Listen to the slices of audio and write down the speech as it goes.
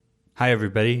Hi,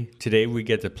 everybody. Today we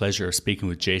get the pleasure of speaking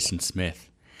with Jason Smith.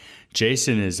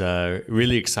 Jason is a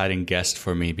really exciting guest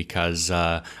for me because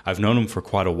I've known him for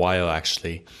quite a while,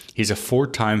 actually. He's a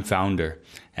four-time founder,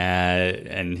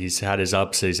 and he's had his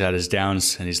ups, he's had his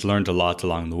downs, and he's learned a lot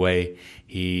along the way.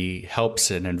 He helps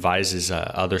and advises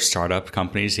other startup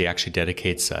companies. He actually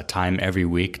dedicates time every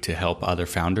week to help other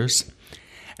founders.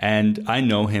 And I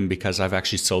know him because I've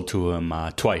actually sold to him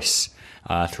twice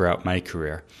throughout my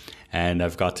career. And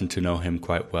I've gotten to know him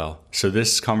quite well. So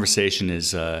this conversation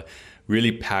is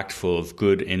really packed full of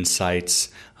good insights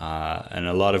and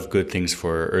a lot of good things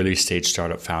for early stage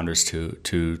startup founders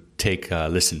to take a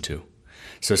listen to.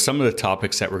 So some of the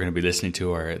topics that we're going to be listening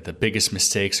to are the biggest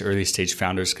mistakes early stage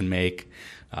founders can make,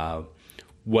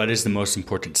 what is the most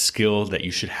important skill that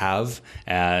you should have,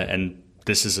 and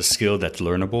this is a skill that's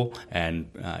learnable and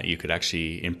you could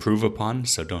actually improve upon.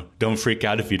 So don't freak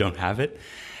out if you don't have it.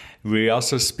 We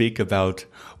also speak about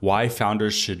why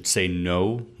founders should say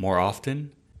no more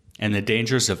often and the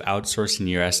dangers of outsourcing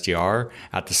your SDR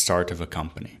at the start of a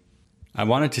company. I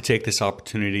wanted to take this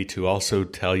opportunity to also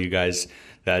tell you guys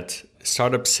that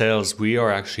Startup Sales, we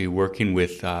are actually working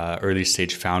with early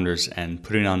stage founders and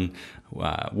putting on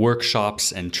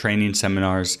workshops and training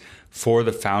seminars for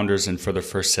the founders and for the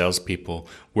first salespeople,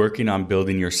 working on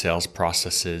building your sales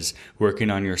processes, working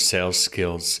on your sales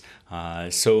skills.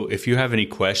 So if you have any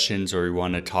questions or you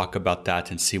want to talk about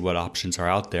that and see what options are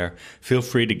out there, feel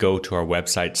free to go to our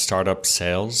website,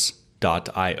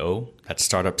 startupsales.io. That's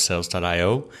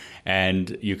startupsales.io.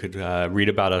 And you could read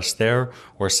about us there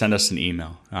or send us an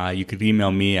email. You could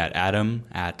email me at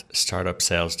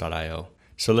adam@startupsales.io.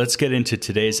 So let's get into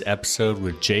today's episode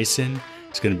with Jason.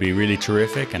 It's going to be really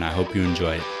terrific, and I hope you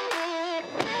enjoy it.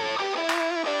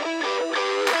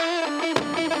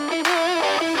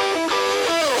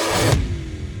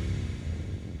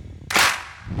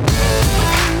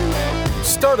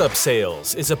 Startup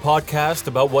Sales is a podcast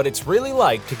about what it's really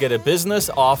like to get a business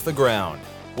off the ground.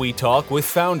 We talk with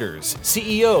founders,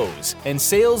 CEOs, and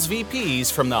sales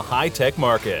VPs from the high-tech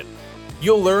market.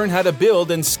 You'll learn how to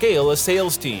build and scale a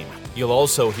sales team. You'll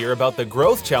also hear about the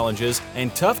growth challenges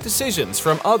and tough decisions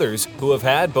from others who have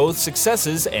had both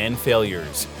successes and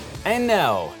failures. And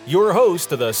now, your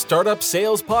host of the Startup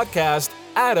Sales Podcast,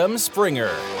 Adam Springer.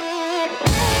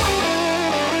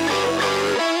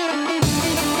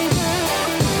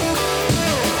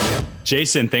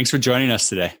 Jason, thanks for joining us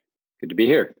today. Good to be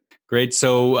here. Great.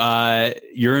 So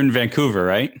you're in Vancouver,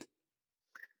 right?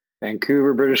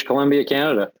 Vancouver, British Columbia,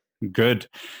 Canada. Good.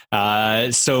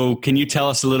 So can you tell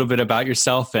us a little bit about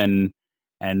yourself and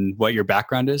what your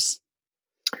background is?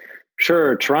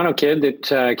 Sure. Toronto kid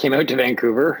that came out to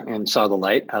Vancouver and saw the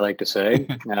light, I like to say.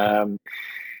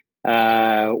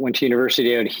 Went to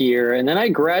university out here, and then I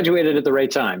graduated at the right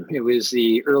time. It was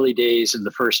the early days of the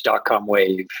first dot-com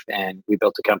wave, and we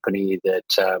built a company that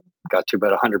got to about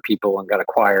 100 people and got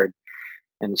acquired.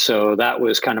 And so that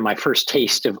was kind of my first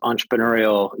taste of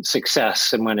entrepreneurial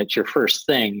success. And when it's your first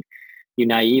thing, you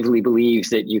naively believe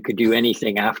that you could do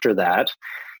anything after that.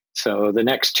 So the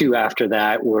next two after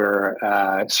that were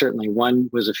certainly one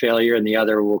was a failure, and the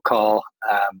other we'll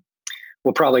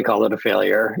probably call it a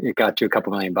failure. It got to a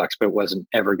couple $1 million, but it wasn't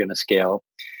ever going to scale.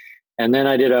 And then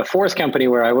I did a fourth company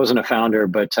where I wasn't a founder,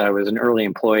 but I was an early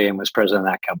employee and was president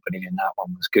of that company. And that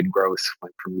one was good growth.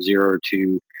 Went from 0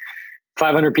 to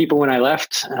 500 people when I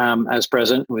left as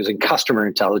president. It was in customer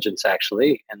intelligence,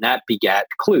 actually. And that begat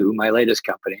Clue, my latest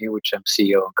company, which I'm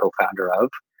CEO and co-founder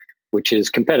of, which is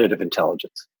competitive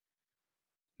intelligence.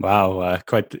 Wow,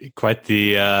 quite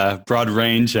the broad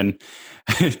range and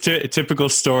typical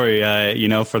story.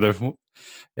 For the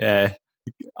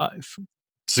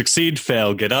succeed,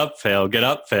 fail, get up, fail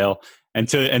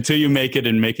until you make it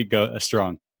and make it go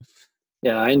strong.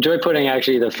 Yeah, I enjoy putting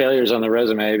actually the failures on the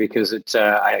resume because it's.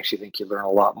 I actually think you learn a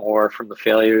lot more from the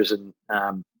failures, and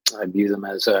I view them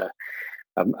as a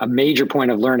major point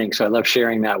of learning. So I love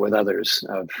sharing that with others.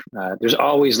 There's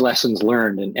always lessons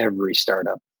learned in every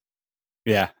startup.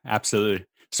 Yeah, absolutely.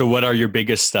 So what are your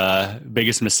biggest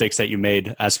mistakes that you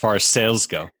made as far as sales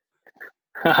go?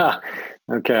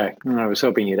 Okay. I was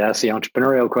hoping you'd ask the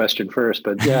entrepreneurial question first,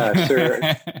 but yeah, sure.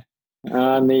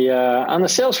 On the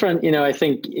sales front, I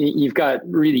think you've got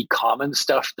really common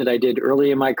stuff that I did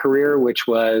early in my career, which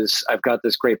was, I've got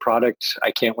this great product. I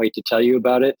can't wait to tell you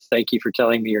about it. Thank you for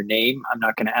telling me your name. I'm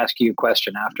not going to ask you a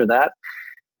question after that.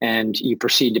 And you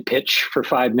proceed to pitch for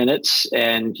 5 minutes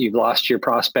and you've lost your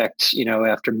prospect,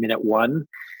 after minute one.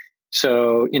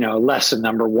 So, lesson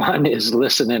number one is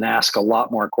listen and ask a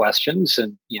lot more questions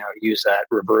and, use that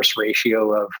reverse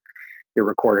ratio of your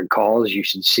recorded calls, you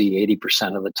should see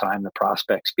 80% of the time the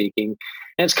prospect speaking.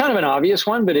 And it's kind of an obvious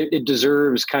one, but it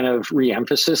deserves kind of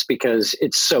re-emphasis because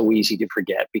it's so easy to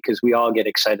forget, because we all get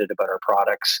excited about our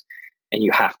products, and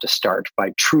you have to start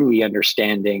by truly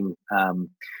understanding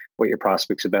what your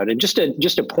prospect's about. And just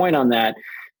a point on that,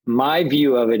 my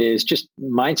view of it is just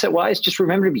mindset wise, just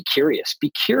remember to be curious. Be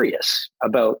curious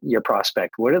about your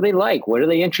prospect. What are they like? What are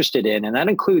they interested in? And that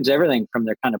includes everything from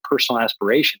their kind of personal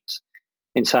aspirations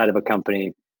inside of a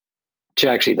company to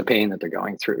actually the pain that they're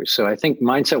going through. So I think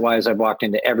mindset wise, I've walked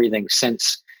into everything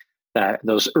since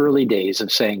those early days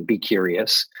of saying, be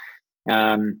curious.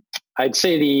 I'd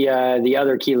say the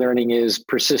other key learning is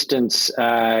persistence.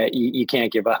 You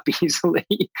can't give up easily,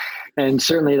 and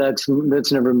certainly that's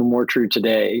never been more true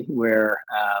today. Where,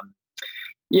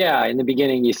 in the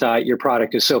beginning you thought your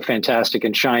product is so fantastic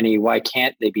and shiny, why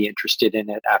can't they be interested in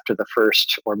it after the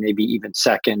first or maybe even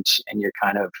second? And you're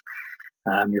kind of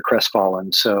you're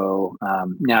crestfallen. So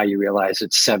now you realize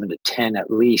it's 7 to 10 at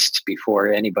least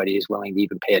before anybody is willing to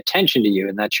even pay attention to you.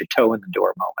 And that's your toe in the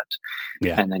door moment.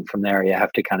 Yeah. And then from there, you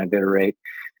have to kind of iterate.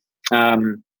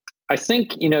 I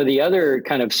think, the other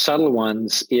kind of subtle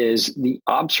ones is the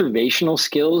observational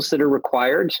skills that are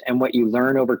required and what you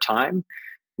learn over time.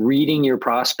 Reading your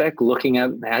prospect, looking at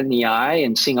in the eye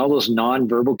and seeing all those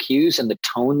nonverbal cues and the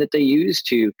tone that they use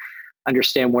to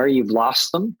understand where you've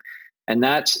lost them. And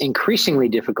that's increasingly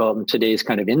difficult in today's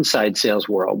kind of inside sales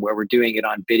world, where we're doing it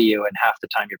on video and half the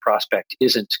time your prospect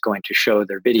isn't going to show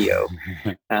their video.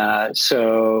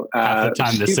 So half the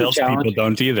time the salespeople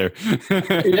don't either.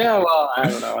 Yeah, well, I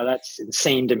don't know. That's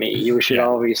insane to me. You should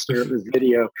always start with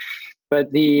video.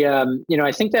 But the,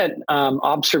 I think that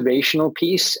observational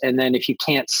piece, and then if you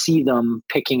can't see them,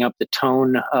 picking up the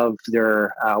tone of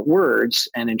their words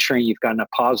and ensuring you've got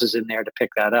enough pauses in there to pick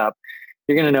that up,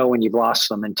 you're going to know when you've lost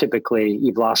them. And typically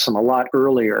you've lost them a lot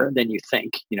earlier than you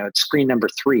think. It's screen number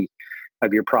 3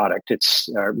 of your product. It's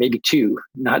maybe 2,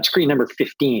 not screen number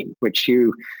 15, which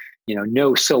you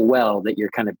know so well that you're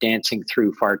kind of dancing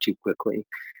through far too quickly.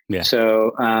 Yeah.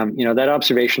 So, that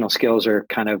observational skills are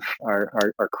kind of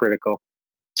are critical.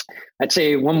 I'd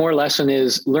say one more lesson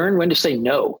is learn when to say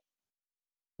no.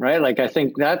 Right. Like, I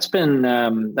think that's been,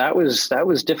 that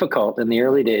was difficult in the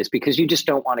early days because you just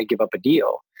don't want to give up a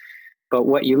deal. But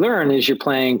what you learn is you're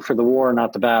playing for the war,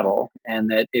 not the battle.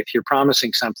 And that if you're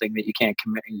promising something that you can't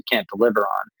commit, you can't deliver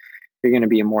on, you're going to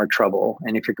be in more trouble.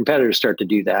 And if your competitors start to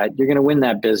do that, you're going to win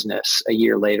that business a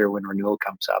year later when renewal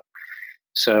comes up.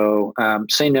 So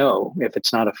say no if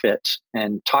it's not a fit,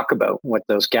 and talk about what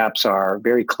those gaps are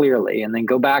very clearly, and then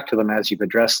go back to them as you've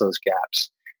addressed those gaps.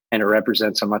 And it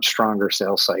represents a much stronger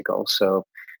sales cycle. So,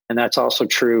 and that's also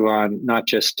true on not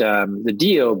just the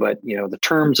deal, but the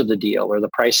terms of the deal or the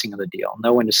pricing of the deal.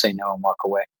 Know when to say no and walk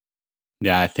away.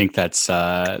 Yeah, I think that's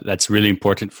really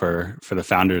important for the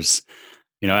founders.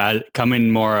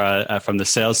 Coming more from the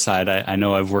sales side, I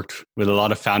know I've worked with a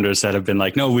lot of founders that have been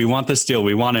like, no, we want this deal.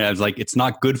 We want it. I was like, it's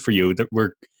not good for you.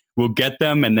 We'll get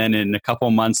them. And then in a couple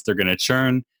of months, they're going to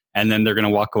churn and then they're going to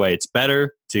walk away. It's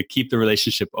better to keep the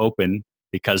relationship open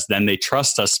because then they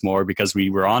trust us more because we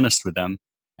were honest with them.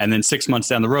 And then 6 months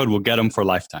down the road, we'll get them for a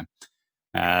lifetime.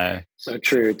 So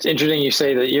true. It's interesting you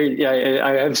say that.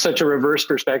 I have such a reverse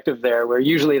perspective there, where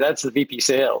usually that's the VP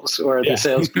sales or the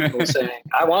salespeople saying,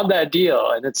 "I want that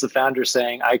deal," and it's the founder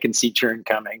saying, "I can see churn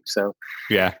coming." So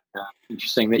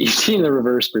interesting that you've seen the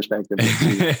reverse perspective.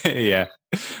 Yeah.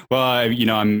 Well,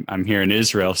 I'm here in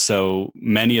Israel, so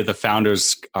many of the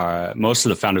founders most of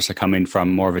the founders are coming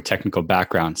from more of a technical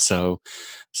background. So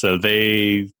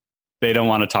they don't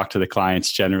want to talk to the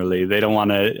clients generally. They don't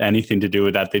want anything to do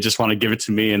with that. They just want to give it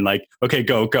to me and like, okay,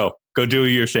 go do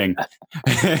your thing.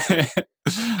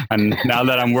 And now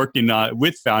that I'm working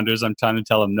with founders, I'm trying to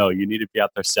tell them, no, you need to be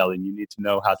out there selling. You need to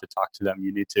know how to talk to them.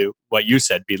 You need to, what you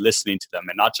said, be listening to them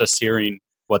and not just hearing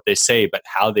what they say, but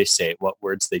how they say it, what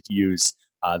words they use,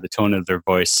 the tone of their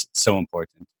voice. So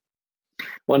important.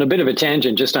 Well, and a bit of a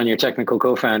tangent just on your technical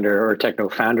co-founder or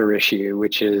techno-founder issue,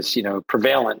 which is,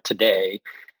 prevalent today.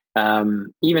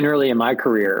 Even early in my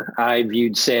career, I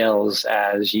viewed sales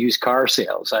as used car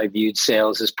sales. I viewed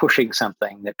sales as pushing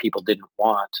something that people didn't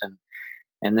want.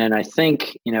 And then I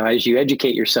think, as you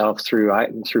educate yourself through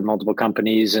multiple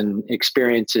companies and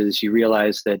experiences, you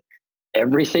realize that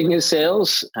everything is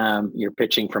sales. You're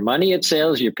pitching for money at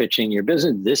sales. You're pitching your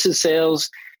business. This is sales.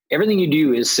 Everything you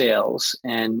do is sales.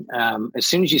 And as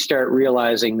soon as you start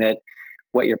realizing that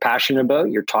what you're passionate about,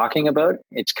 you're talking about,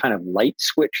 it's kind of light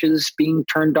switches being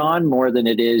turned on more than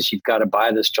it is you've got to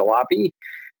buy this jalopy.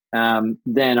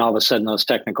 Then all of a sudden those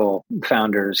technical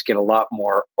founders get a lot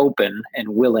more open and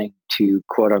willing to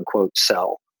quote unquote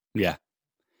sell. Yeah.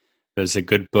 There's a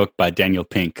good book by Daniel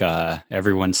Pink,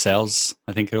 Everyone Sells,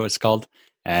 I think it was called.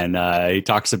 And he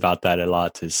talks about that a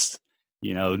lot is,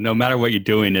 no matter what you're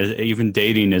doing, even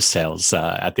dating is sales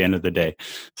at the end of the day.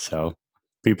 So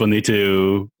people need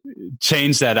to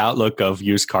change that outlook of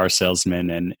used car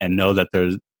salesmen and know that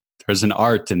there's an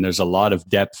art and there's a lot of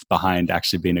depth behind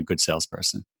actually being a good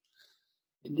salesperson.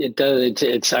 It does.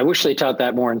 It's. I wish they taught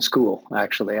that more in school.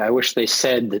 Actually, I wish they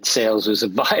said that sales was a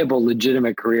viable,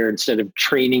 legitimate career instead of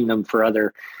training them for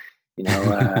other,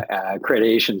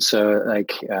 accreditations. So,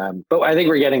 but I think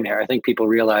we're getting there. I think people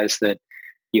realize that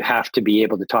you have to be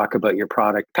able to talk about your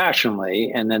product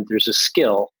passionately, and then there's a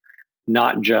skill,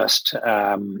 not just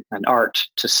an art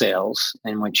to sales.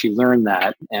 And once you learn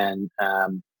that, and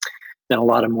then a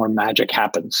lot of more magic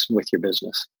happens with your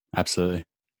business. Absolutely.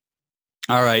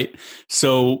 All right.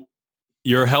 So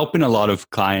you're helping a lot of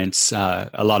clients,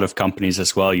 a lot of companies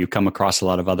as well. You come across a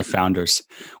lot of other founders.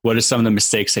 What are some of the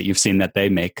mistakes that you've seen that they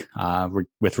make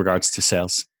with regards to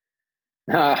sales?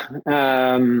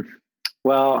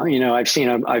 Well, I've seen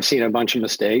a bunch of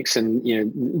mistakes,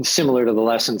 and similar to the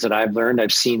lessons that I've learned,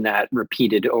 I've seen that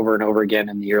repeated over and over again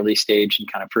in the early stage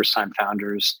and kind of first time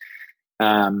founders,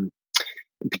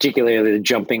 particularly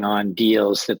jumping on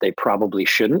deals that they probably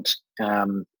shouldn't.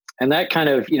 And that kind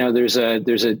of, there's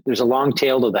a long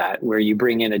tail to that where you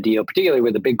bring in a deal, particularly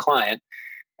with a big client,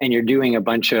 and you're doing a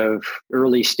bunch of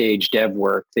early stage dev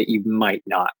work that you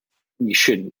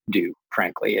shouldn't do.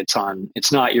 Frankly,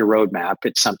 it's not your roadmap.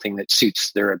 It's something that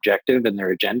suits their objective and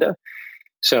their agenda.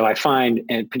 So I find,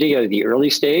 and particularly the early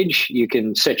stage, you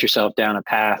can set yourself down a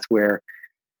path where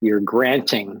you're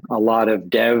granting a lot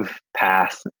of dev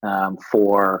path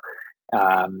for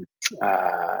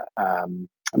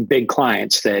big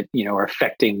clients that are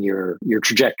affecting your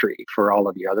trajectory for all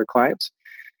of your other clients.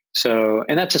 So,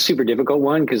 and that's a super difficult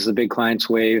one because the big clients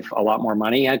wave a lot more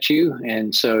money at you,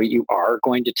 and so you are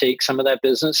going to take some of that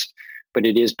business. But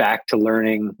it is back to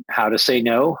learning how to say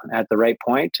no at the right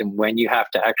point and when you have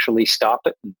to actually stop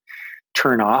it and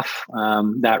turn off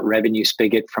that revenue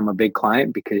spigot from a big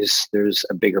client, because there's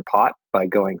a bigger pot by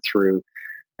going through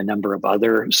a number of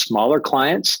other smaller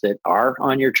clients that are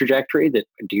on your trajectory that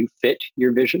do fit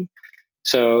your vision.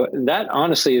 So that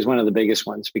honestly is one of the biggest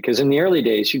ones, because in the early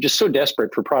days, you're just so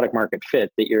desperate for product market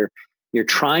fit that you're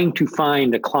trying to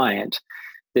find a client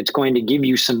that's going to give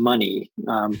you some money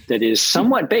that is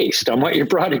somewhat based on what your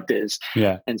product is.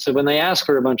 Yeah. And so when they ask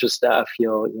for a bunch of stuff,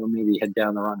 you'll maybe head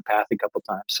down the wrong path a couple of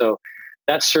times. So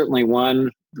that's certainly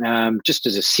one. Just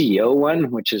as a CEO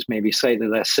one, which is maybe slightly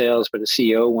less sales, but a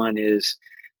CEO one is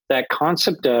that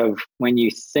concept of when you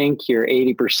think you're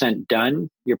 80% done,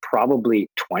 you're probably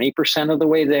 20% of the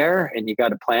way there, and you got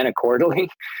to plan accordingly.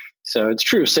 So it's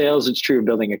true of sales, it's true of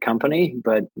building a company,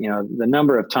 but the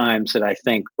number of times that I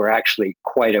think we're actually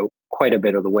quite a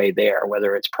bit of the way there,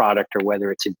 whether it's product or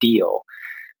whether it's a deal,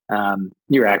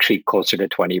 you're actually closer to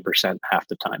 20% half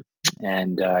the time,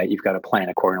 and you've got to plan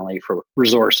accordingly for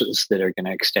resources that are going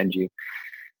to extend you.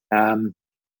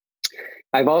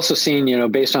 I've also seen,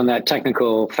 based on that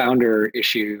technical founder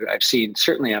issue, I've seen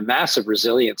certainly a massive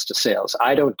resilience to sales.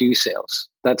 I don't do sales.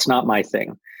 That's not my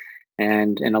thing.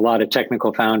 And a lot of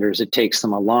technical founders, it takes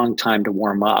them a long time to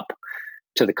warm up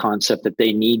to the concept that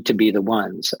they need to be the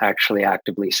ones actually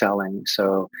actively selling.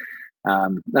 So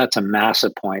that's a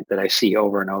massive point that I see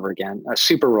over and over again. A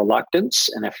super reluctance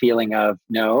and a feeling of,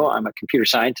 no, I'm a computer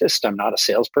scientist. I'm not a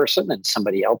salesperson, and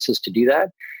somebody else is to do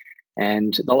that.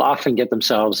 And they'll often get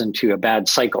themselves into a bad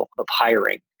cycle of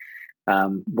hiring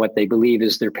what they believe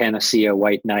is their panacea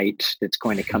white knight that's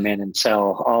going to come in and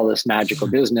sell all this magical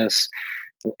business.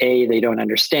 A, they don't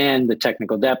understand the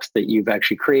technical depth that you've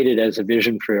actually created as a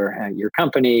vision for your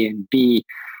company. And B,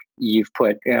 you've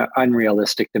put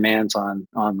unrealistic demands on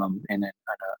them in a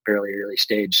fairly early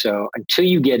stage. So until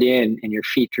you get in and your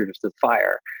feet are to the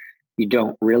fire, you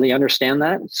don't really understand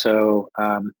that. So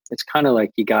it's kind of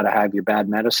like you got to have your bad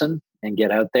medicine and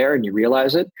get out there and you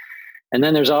realize it. And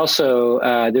then there's also,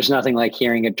 there's nothing like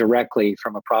hearing it directly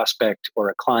from a prospect or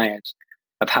a client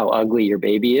of how ugly your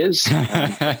baby is.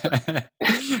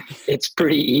 It's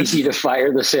pretty easy to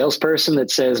fire the salesperson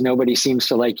that says nobody seems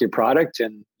to like your product.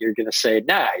 And you're going to say,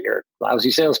 nah, you're a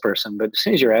lousy salesperson. But as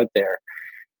soon as you're out there,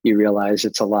 you realize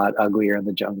it's a lot uglier in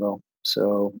the jungle.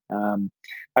 So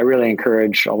I really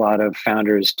encourage a lot of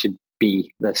founders to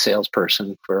be the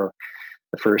salesperson for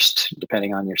the first,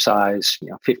 depending on your size,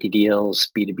 50 deals,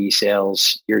 B2B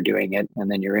sales, you're doing it.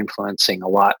 And then you're influencing a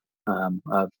lot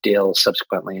of deals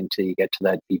subsequently until you get to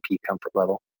that VP comfort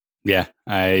level. Yeah,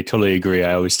 I totally agree.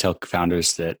 I always tell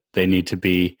founders that they need to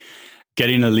be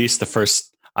getting at least the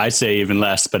first I say even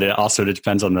less, but it also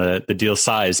depends on the deal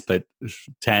size, but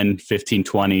 10, 15,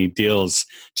 20 deals,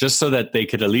 just so that they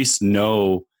could at least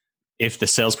know if the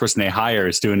salesperson they hire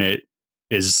is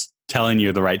telling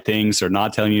you the right things or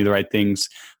not telling you the right things.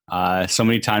 So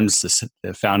many times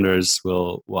the founders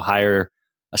will hire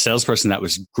a salesperson that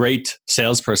was great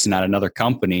salesperson at another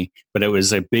company, but it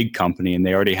was a big company and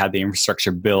they already had the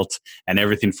infrastructure built and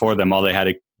everything for them. All they had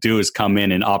to do is come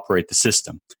in and operate the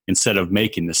system instead of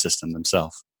making the system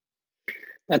themselves.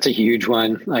 That's a huge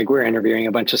one. Like, we're interviewing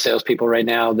a bunch of salespeople right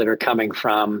now that are coming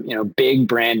from, big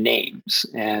brand names,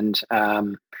 and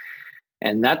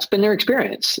that's been their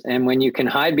experience. And when you can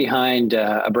hide behind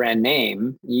a brand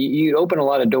name, you open a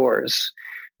lot of doors.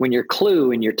 When you're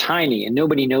Clue and you're tiny and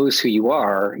nobody knows who you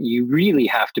are, you really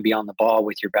have to be on the ball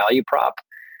with your value prop.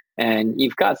 And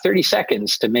you've got 30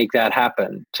 seconds to make that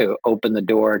happen, to open the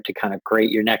door to kind of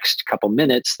create your next couple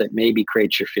minutes that maybe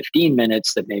creates your 15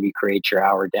 minutes, that maybe creates your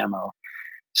hour demo.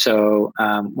 So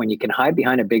when you can hide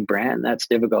behind a big brand, that's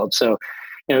difficult. So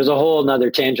there's a whole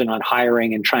nother tangent on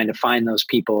hiring and trying to find those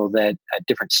people that at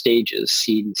different stages,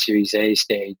 seed and Series A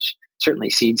stage,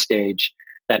 certainly seed stage,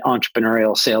 that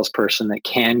entrepreneurial salesperson that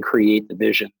can create the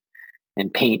vision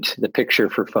and paint the picture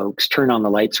for folks, turn on the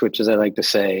light switch, as I like to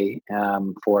say,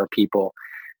 for people.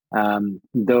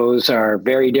 Those are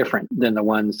very different than the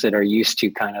ones that are used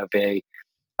to kind of a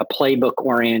playbook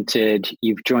oriented.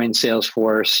 You've joined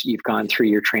Salesforce, you've gone through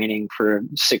your training for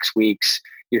 6 weeks,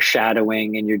 you're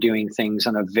shadowing and you're doing things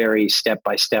on a very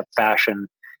step-by-step fashion.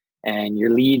 And your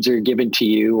leads are given to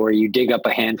you, or you dig up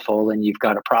a handful and you've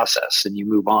got a process and you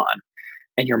move on.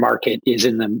 And your market is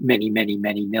in the many, many,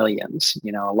 many millions.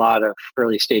 A lot of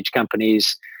early stage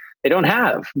companies, they don't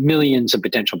have millions of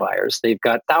potential buyers. They've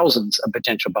got thousands of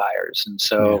potential buyers. And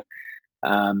so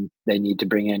they need to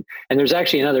bring in. And there's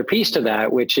actually another piece to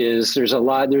that, which is there's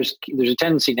a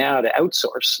tendency now to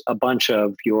outsource a bunch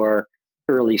of your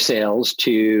early sales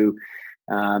to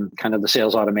kind of the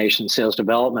sales automation, sales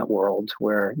development world,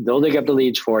 where they'll dig up the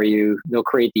leads for you, they'll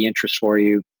create the interest for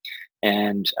you.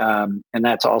 And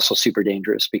that's also super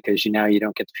dangerous, because you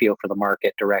don't get the feel for the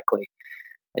market directly.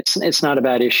 It's not a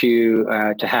bad issue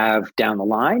to have down the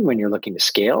line when you're looking to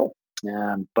scale,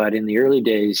 but in the early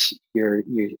days, you're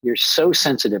so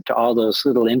sensitive to all those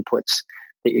little inputs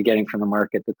that you're getting from the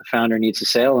market that the founder needs to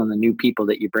sell, and the new people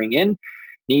that you bring in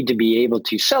need to be able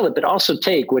to sell it, but also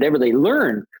take whatever they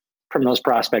learn from those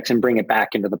prospects and bring it back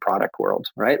into the product world,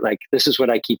 right? Like, this is what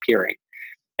I keep hearing.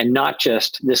 And not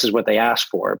just this is what they asked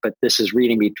for, but this is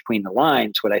reading between the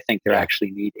lines what I think they're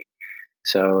actually needing.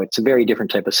 So it's a very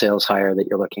different type of sales hire that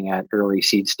you're looking at, early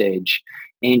seed stage,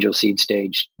 angel seed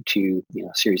stage to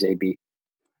Series A, B.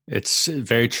 It's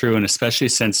very true. And especially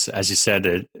since, as you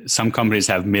said, some companies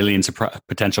have millions of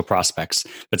potential prospects,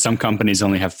 but some companies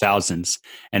only have thousands.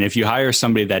 And if you hire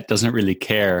somebody that doesn't really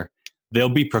care, they'll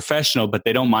be professional, but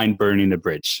they don't mind burning the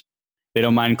bridge. They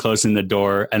don't mind closing the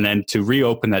door, and then to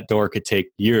reopen that door could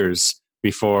take years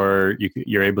before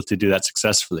you're able to do that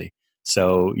successfully.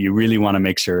 So you really want to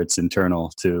make sure it's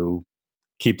internal to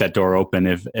keep that door open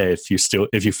if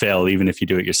you fail, even if you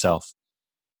do it yourself.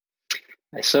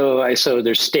 So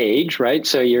there's stage, right?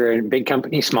 So you're a big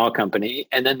company, small company,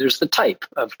 and then there's the type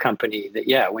of company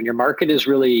that, when your market is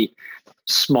really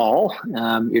small,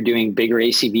 you're doing bigger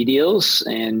ACV deals,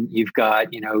 and you've got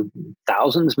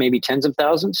thousands, maybe tens of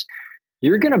thousands.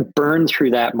 You're going to burn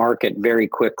through that market very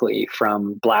quickly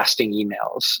from blasting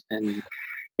emails. And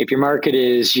if your market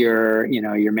is your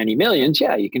many millions,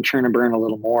 you can churn and burn a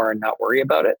little more and not worry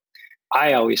about it.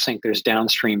 I always think there's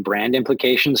downstream brand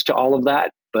implications to all of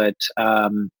that, but I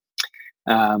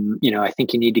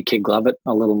think you need to kid glove it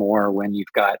a little more when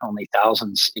you've got only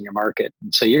thousands in your market.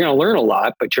 And so you're going to learn a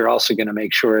lot, but you're also going to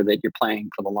make sure that you're playing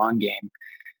for the long game,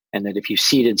 and that if you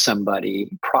seeded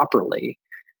somebody properly,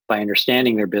 by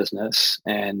understanding their business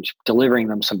and delivering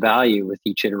them some value with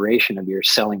each iteration of your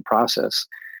selling process,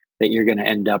 that you're going to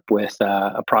end up with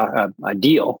a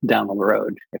deal down the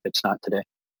road if it's not today.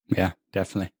 Yeah,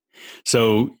 definitely.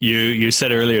 So you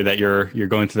said earlier that you're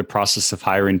going through the process of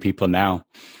hiring people now.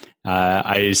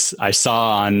 I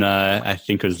saw on I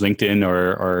think it was LinkedIn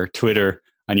or Twitter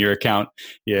on your account.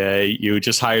 Yeah, you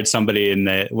just hired somebody, and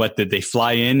did they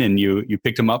fly in and you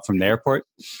picked them up from the airport?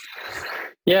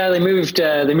 Yeah, they moved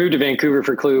to Vancouver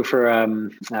for Clue for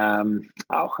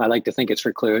I like to think it's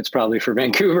for Clue. It's probably for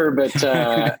Vancouver, but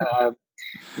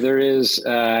there is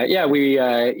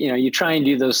you try and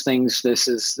do those things. This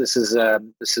is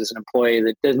an employee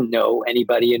that doesn't know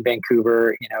anybody in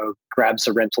Vancouver, grabs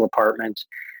a rental apartment.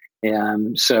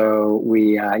 So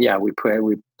we did a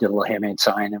little handmade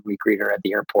sign, and we greet her at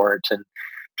the airport and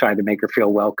tried to make her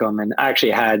feel welcome. And I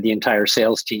actually had the entire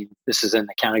sales team, this is an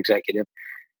account executive,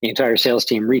 the entire sales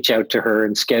team reach out to her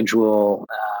and schedule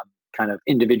kind of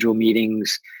individual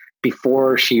meetings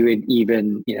before she would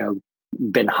even,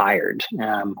 been hired,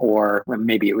 or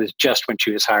maybe it was just when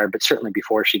she was hired, but certainly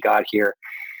before she got here.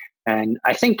 And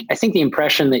I think the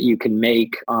impression that you can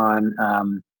make on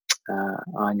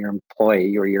your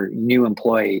employee or your new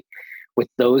employee with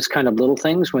those kind of little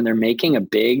things, when they're making a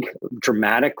big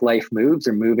dramatic life move,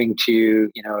 they're moving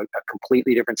to a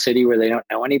completely different city where they don't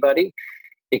know anybody,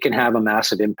 it can have a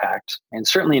massive impact. And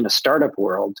certainly in the startup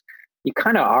world, you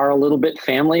kind of are a little bit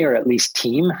family, or at least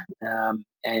team.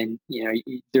 And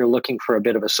they're looking for a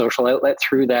bit of a social outlet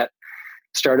through that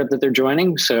startup that they're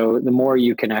joining. So the more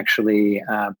you can actually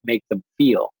make them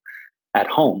feel at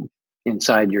home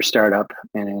inside your startup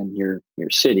and in your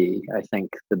city, I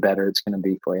think the better it's going to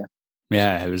be for you.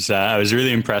 Yeah, I was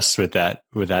really impressed with that,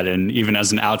 and even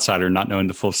as an outsider, not knowing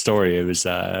the full story, it was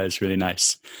really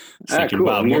nice. Cool.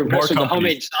 Wow, You're impressed with the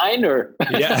homemade sign, or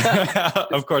yeah,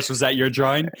 of course. Was that your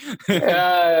drawing?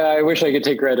 I wish I could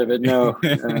take credit of it. No,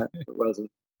 it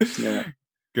wasn't. Yeah,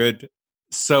 good.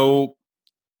 So,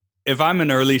 if I'm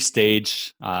an early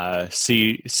stage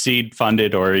seed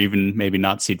funded, or even maybe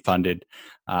not seed funded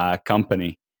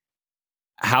company,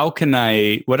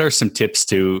 what are some tips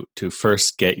to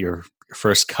first get your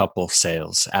first couple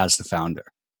sales as the founder?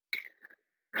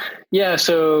 Yeah,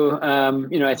 so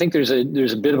I think there's a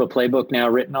bit of a playbook now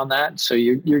written on that. So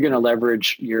you're going to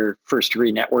leverage your first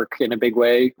degree network in a big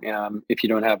way. If you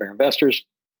don't have your investors,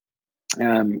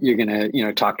 you're going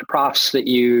to talk to profs that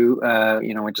you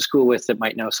went to school with that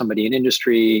might know somebody in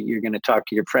industry. You're going to talk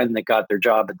to your friend that got their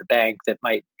job at the bank that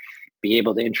might be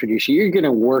able to introduce you. You're going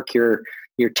to work your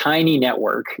tiny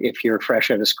network if you're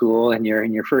fresh out of school and you're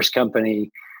in your first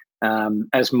company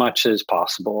as much as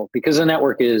possible, because the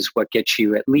network is what gets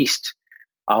you at least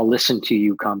I'll listen to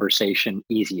you conversation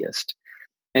easiest.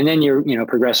 And then you're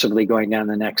progressively going down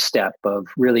the next step of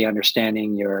really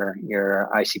understanding your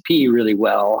ICP really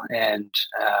well, and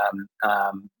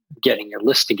getting your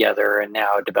list together, and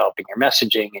now developing your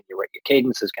messaging and what your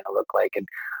cadence is going to look like, and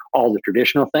all the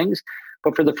traditional things.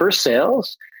 But for the first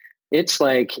sales,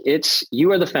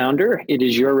 you are the founder. It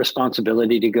is your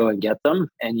responsibility to go and get them.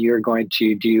 And you're going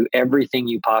to do everything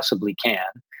you possibly can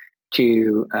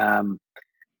to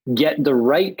get the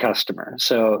right customer.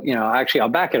 So, actually I'll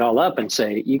back it all up and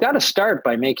say, you got to start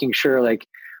by making sure,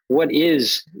 what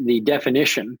is the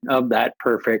definition of that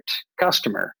perfect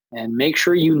customer, and make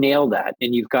sure you nail that.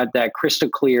 And you've got that crystal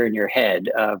clear in your head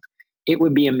of, it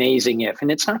would be amazing if, and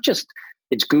it's not just,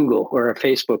 it's Google or a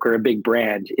Facebook or a big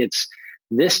brand. It's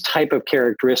this type of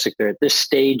characteristic there at this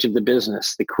stage of the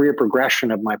business. The career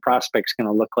progression of my prospect's going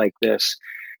to look like this.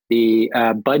 The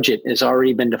budget has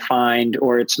already been defined,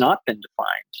 or it's not been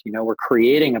defined. We're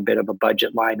creating a bit of a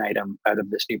budget line item out of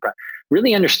this new product.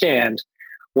 Really understand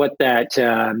what that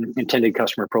intended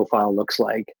customer profile looks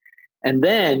like. And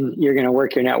then you're going to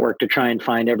work your network to try and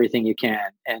find everything you can.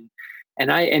 And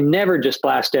never just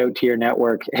blast out to your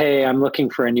network, hey, I'm looking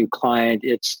for a new client.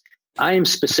 I am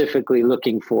specifically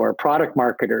looking for product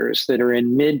marketers that are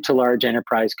in mid to large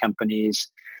enterprise companies,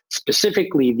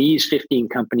 specifically these 15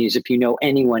 companies. If you know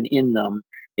anyone in them,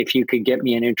 if you could get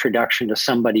me an introduction to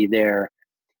somebody there,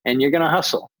 and you're going to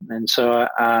hustle. And so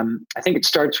I think it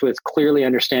starts with clearly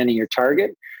understanding your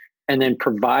target, and then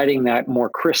providing that more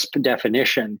crisp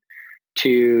definition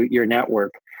to your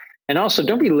network. And also,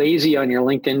 don't be lazy on your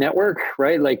LinkedIn network,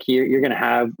 right? Like you're going to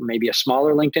have maybe a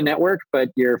smaller LinkedIn network, but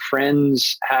your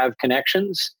friends have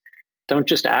connections. Don't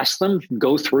just ask them,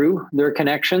 go through their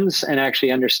connections and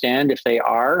actually understand if they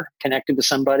are connected to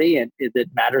somebody and that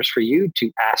matters for you, to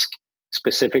ask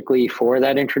specifically for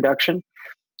that introduction.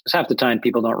 Because half the time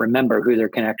people don't remember who their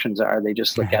connections are. They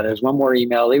just look at it as one more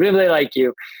email, even if they like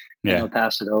you, and they'll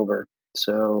pass it over.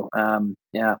 So,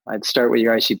 I'd start with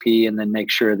your ICP, and then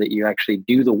make sure that you actually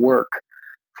do the work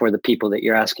for the people that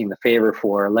you're asking the favor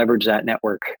for. Leverage that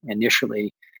network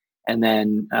initially. And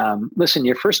then, listen,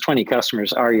 your first 20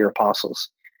 customers are your apostles.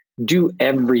 Do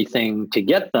everything to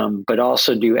get them, but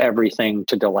also do everything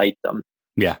to delight them.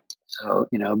 Yeah. So,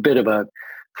 a bit of a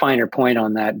finer point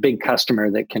on that big customer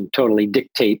that can totally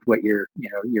dictate what your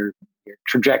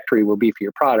trajectory will be for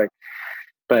your product.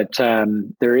 But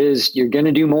you're going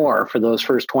to do more for those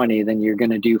first 20 than you're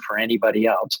going to do for anybody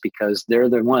else, because they're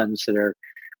the ones that are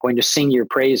going to sing your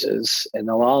praises, and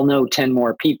they'll all know 10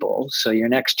 more people. So your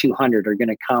next 200 are going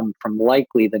to come from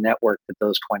likely the network that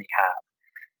those 20 have.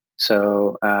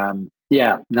 So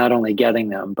not only getting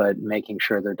them, but making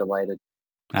sure they're delighted.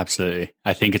 Absolutely.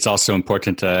 I think it's also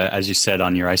important to, as you said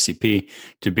on your ICP,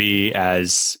 to be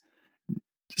as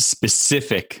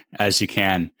specific as you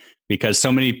can, because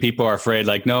so many people are afraid,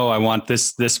 like, no, I want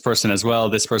this person as well,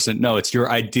 this person. No, it's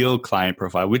your ideal client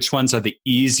profile. Which ones are the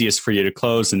easiest for you to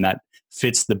close and that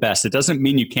fits the best? It doesn't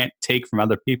mean you can't take from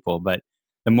other people, but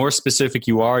the more specific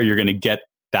you are, you're going to get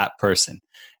that person.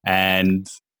 And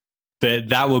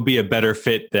that will be a better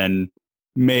fit than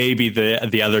maybe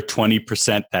the other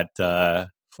 20% that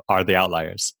are the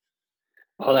outliers.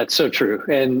 Oh, that's so true.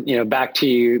 And, back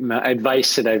to my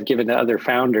advice that I've given to other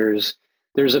founders,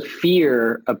 there's a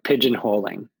fear of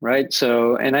pigeonholing, right?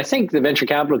 So, and I think the venture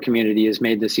capital community has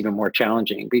made this even more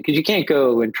challenging, because you can't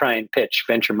go and try and pitch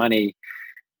venture money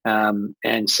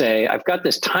and say, I've got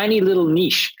this tiny little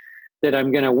niche that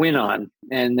I'm going to win on.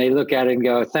 And they look at it and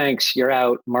go, thanks, you're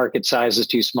out. Market size is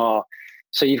too small.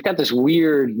 So you've got this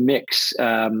weird mix,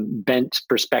 bent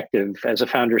perspective as a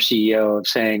founder CEO of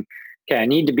saying, okay, I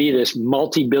need to be this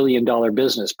multi-billion-dollar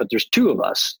business, but there's 2 of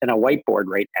us and a whiteboard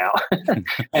right now,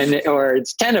 or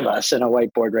it's 10 of us and a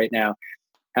whiteboard right now.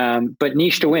 But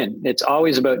niche to win. It's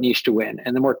always about niche to win.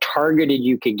 And the more targeted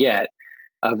you could get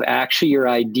of actually your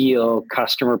ideal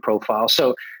customer profile.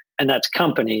 So, and that's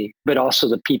company, but also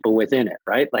the people within it,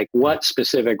 right? Like, what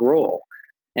specific role?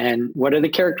 And what are the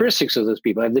characteristics of those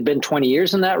people? Have they been 20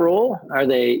 years in that role? Are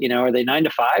they 9 to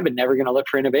 5 and never going to look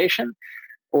for innovation?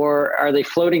 Or are they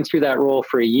floating through that role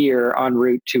for a year en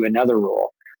route to another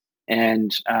role?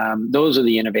 And those are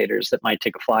the innovators that might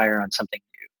take a flyer on something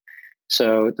new.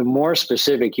 So the more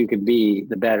specific you can be,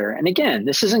 the better. And again,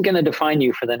 this isn't going to define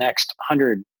you for the next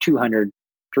 100, 200,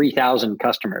 3,000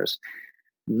 customers.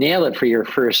 Nail it for your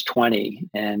first 20.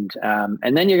 And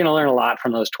then you're going to learn a lot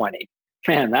from those 20.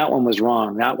 Man, that one was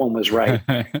wrong. That one was right.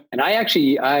 And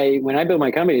when I build my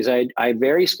companies, I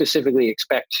very specifically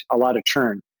expect a lot of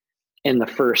churn in the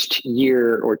first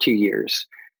year or 2 years,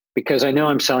 because I know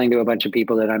I'm selling to a bunch of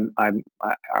people that I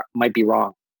might be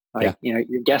wrong. Like, you're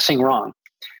guessing wrong.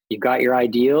 You've got your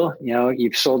ideal,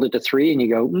 you've sold it to 3 and you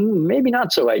go, maybe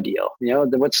not so ideal.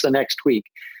 What's the next tweak?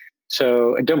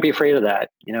 So don't be afraid of that.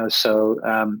 So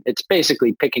it's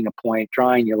basically picking a point,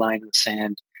 drawing your line in the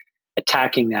sand,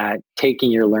 attacking that,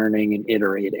 taking your learning and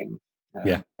iterating.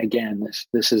 Again,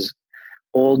 this is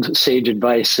old sage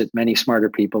advice that many smarter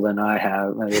people than I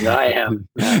have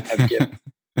given.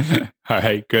 All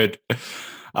right, good.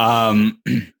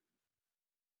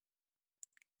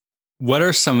 What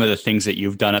are some of the things that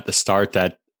you've done at the start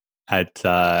at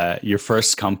your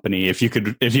first company, if you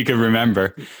could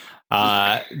remember,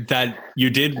 that you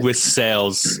did with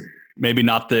sales? Maybe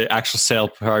not the actual sale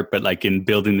part, but like in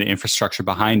building the infrastructure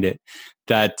behind it,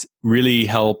 that really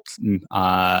helped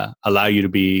allow you to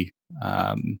be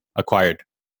acquired.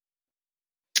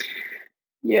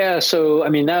 Yeah. So, I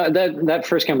mean, that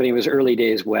first company was early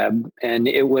days web, and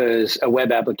it was a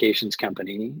web applications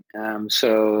company.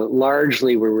 So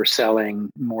largely we were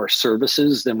selling more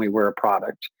services than we were a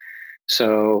product.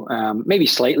 So maybe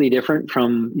slightly different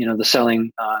from, the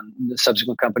selling on the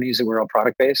subsequent companies that were all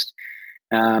product based.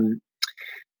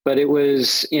 But it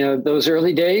was, those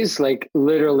early days, like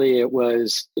literally it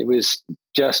was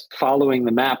just following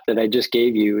the map that I just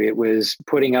gave you. It was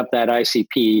putting up that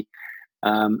ICP.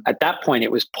 At that point,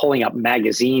 it was pulling up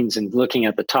magazines and looking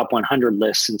at the top 100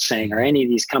 lists and saying, are any of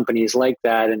these companies like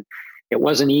that? And it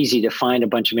wasn't easy to find a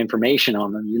bunch of information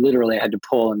on them. You literally had to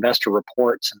pull investor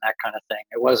reports and that kind of thing.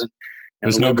 It wasn't,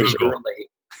 there's no Google. Early.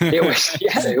 It was,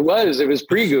 it was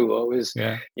pre-Google. It was,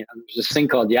 there was this thing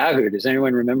called Yahoo. Does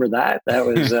anyone remember that? That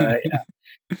was,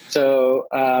 So,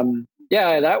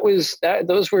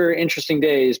 those were interesting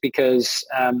days because,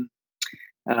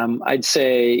 I'd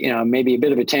say, maybe a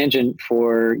bit of a tangent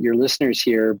for your listeners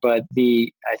here, but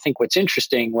I think what's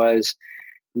interesting was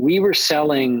we were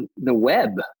selling the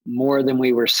web more than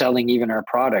we were selling even our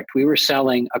product. We were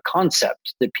selling a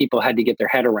concept that people had to get their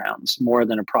head around more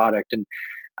than a product. And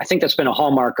I think that's been a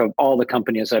hallmark of all the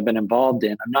companies I've been involved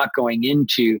in. I'm not going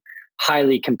into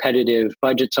highly competitive,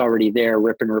 budgets already there,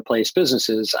 rip and replace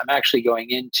businesses. I'm actually going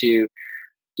into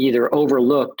either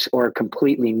overlooked or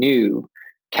completely new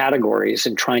categories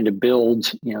and trying to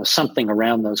build, something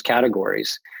around those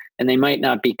categories. And they might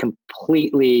not be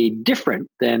completely different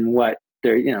than what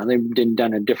they've been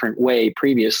done a different way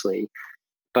previously.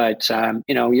 But,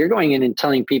 you're going in and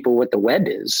telling people what the web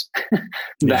is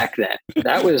back then.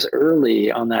 That was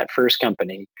early on that first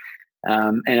company.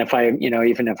 And if I,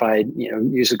 even if I,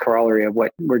 use the corollary of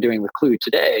what we're doing with Clue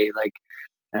today, like,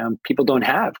 people don't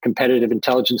have competitive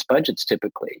intelligence budgets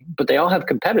typically, but they all have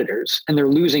competitors and they're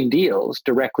losing deals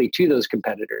directly to those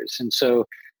competitors. And so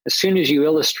as soon as you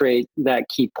illustrate that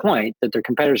key point that their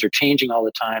competitors are changing all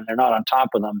the time, they're not on top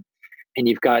of them, and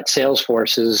you've got sales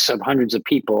forces of hundreds of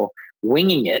people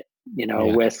winging it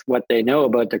with what they know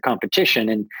about their competition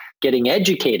and getting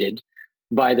educated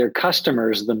by their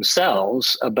customers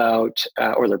themselves about,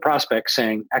 or their prospects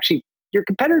saying, actually, your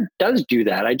competitor does do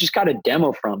that. I just got a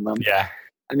demo from them. Yeah.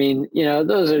 I mean,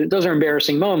 those are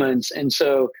embarrassing moments. And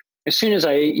so as soon as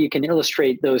you can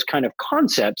illustrate those kind of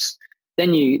concepts,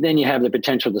 then you have the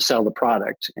potential to sell the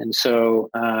product. And so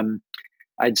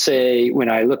I'd say when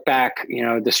I look back,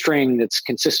 the string that's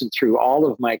consistent through all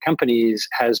of my companies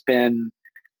has been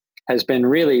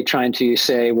really trying to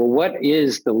say, well, what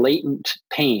is the latent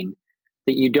pain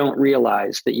that you don't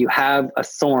realize, that you have a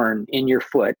thorn in your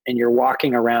foot and you're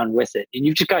walking around with it and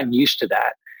you've just gotten used to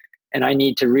that. And I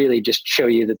need to really just show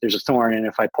you that there's a thorn. And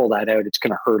if I pull that out, it's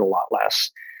going to hurt a lot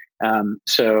less.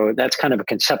 So that's kind of a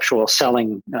conceptual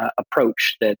selling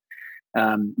approach that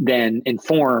then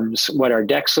informs what our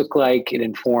decks look like. It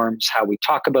informs how we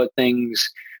talk about things.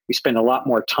 We spend a lot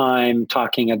more time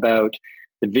talking about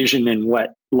the vision and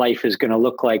what life is going to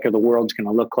look like or the world's going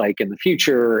to look like in the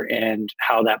future and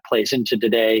how that plays into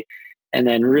today. And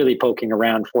then really poking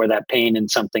around for that pain in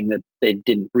something that they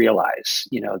didn't realize,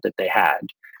 that they had.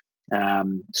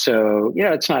 So,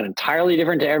 it's not entirely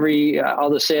different to every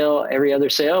other sale,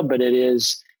 but it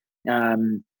is,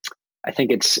 I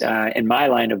think it's in my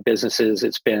line of businesses,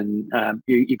 it's been,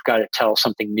 you've got to tell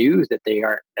something new that they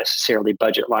aren't necessarily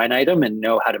budget line item and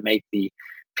know how to make the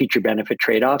feature benefit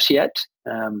trade-offs yet.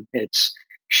 It's,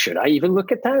 should I even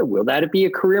look at that? Will that be a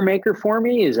career maker for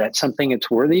me? Is that something that's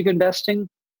worthy of investing?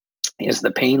 Is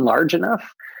the pain large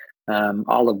enough?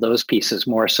 All of those pieces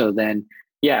more so than,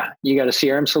 you got a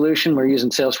CRM solution. We're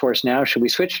using Salesforce now. Should we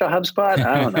switch to HubSpot?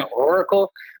 I don't know.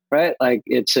 Oracle, right? Like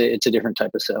it's a different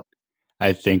type of sale.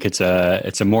 I think it's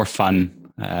a more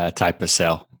fun type of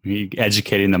sale. You're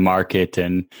educating the market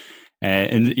and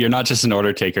you're not just an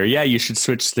order taker. Yeah, you should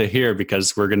switch to here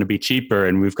because we're going to be cheaper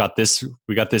and we got this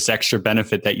extra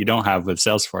benefit that you don't have with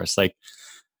Salesforce. Like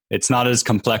it's not as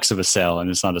complex of a sale and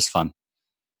it's not as fun.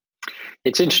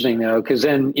 It's interesting though, because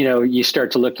then, you start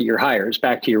to look at your hires,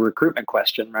 back to your recruitment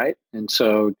question, right? And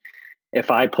so if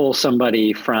I pull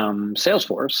somebody from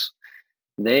Salesforce,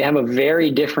 they have a very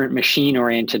different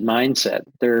machine-oriented mindset.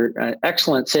 They're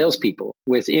excellent salespeople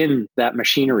within that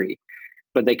machinery,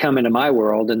 but they come into my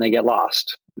world and they get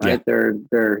lost, right? Yeah.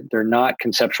 They're not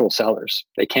conceptual sellers.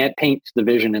 They can't paint the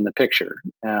vision in the picture.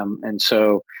 And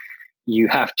so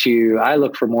I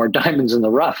look for more diamonds in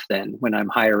the rough then when I'm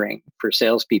hiring for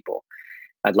salespeople.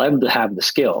 I'd love to have the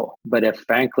skill, but if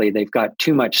frankly, they've got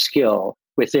too much skill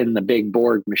within the big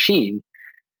Borg machine,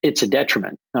 it's a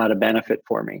detriment, not a benefit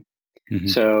for me. Mm-hmm.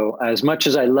 So as much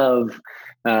as I love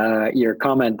your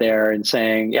comment there and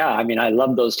saying, I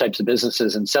love those types of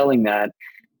businesses and selling that,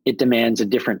 it demands a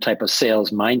different type of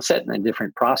sales mindset and a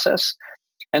different process.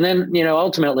 And then,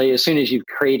 ultimately, as soon as you've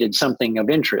created something of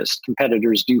interest,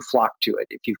 competitors do flock to it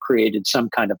if you've created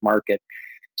some kind of market.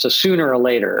 So sooner or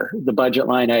later, the budget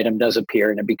line item does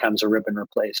appear and it becomes a rip and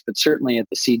replace. But certainly at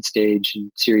the seed stage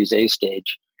and Series A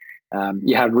stage,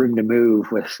 you have room to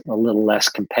move with a little less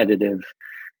competitive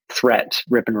threat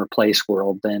rip and replace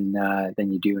world than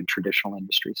you do in traditional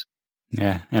industries.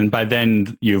 Yeah, and by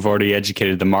then you've already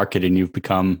educated the market and you've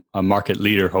become a market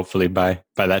leader, hopefully by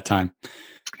that time.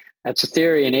 That's a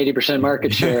theory, an 80%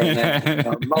 market share,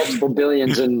 and multiple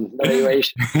billions in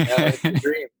valuation.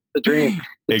 The dream,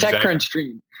 the exactly.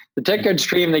 TechCrunch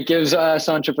dream that gives us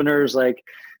entrepreneurs like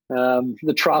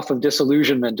the trough of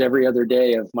disillusionment every other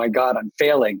day of, my God, I'm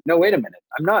failing. No, wait a minute.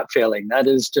 I'm not failing. That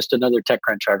is just another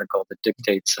TechCrunch article that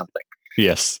dictates something.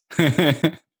 Yes.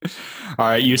 All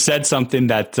right. You said something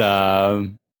that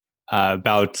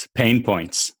about pain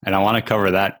points, and I want to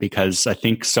cover that because I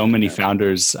think so many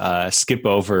founders skip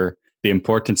over the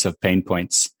importance of pain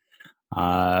points.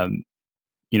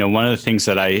 One of the things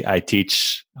that I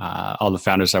teach all the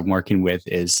founders I'm working with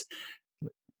is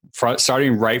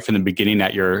starting right from the beginning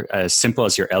at as simple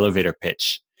as your elevator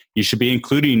pitch. You should be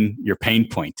including your pain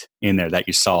point in there that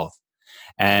you solve.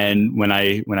 And when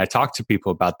I talk to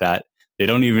people about that, they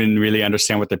don't even really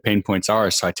understand what their pain points are.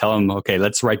 So I tell them, okay,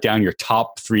 let's write down your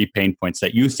top 3 pain points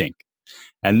that you think.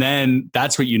 And then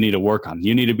that's what you need to work on.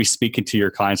 You need to be speaking to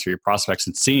your clients or your prospects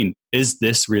and seeing, is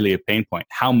this really a pain point?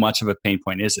 How much of a pain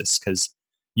point is this? Because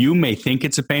you may think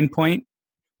it's a pain point,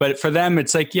 but for them,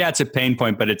 it's like, it's a pain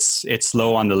point, but it's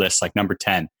low on the list, like number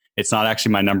 10. It's not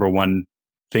actually my number 1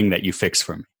 thing that you fix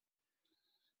for me.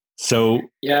 So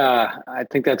I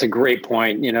think that's a great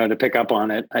point, to pick up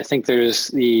on it. I think there's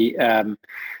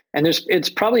it's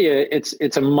probably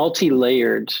it's a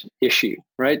multi-layered issue,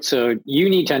 right? So you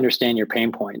need to understand your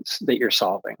pain points that you're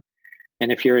solving.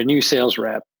 And if you're a new sales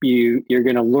rep, you're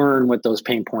going to learn what those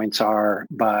pain points are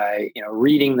by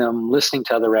reading them, listening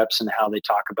to other reps and how they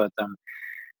talk about them.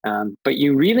 But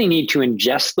you really need to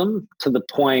ingest them to the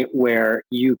point where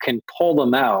you can pull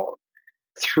them out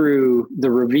through the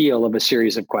reveal of a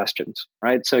series of questions,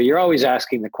 right? So you're always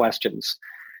asking the questions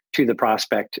to the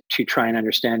prospect to try and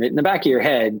understand it. In the back of your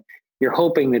head, you're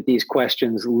hoping that these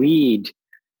questions lead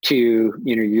to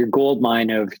your gold mine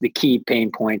of the key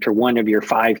pain point or one of your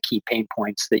 5 key pain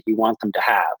points that you want them to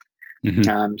have.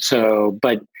 Mm-hmm.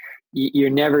 But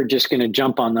you're never just going to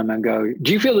jump on them and go,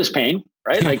 do you feel this pain?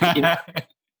 Right? Like,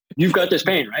 you've got this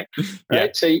pain, right? Right. Yeah.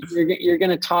 So you're going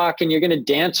to talk and you're going to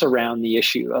dance around the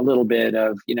issue a little bit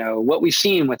of, what we've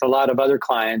seen with a lot of other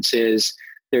clients is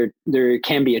there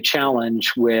can be a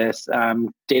challenge with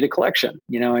data collection,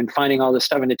 and finding all this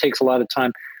stuff. And it takes a lot of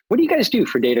time. What do you guys do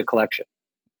for data collection?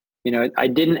 I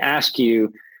didn't ask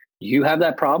you, you have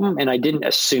that problem, and I didn't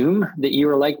assume that you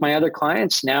were like my other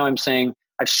clients. Now I'm saying,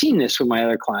 I've seen this with my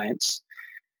other clients.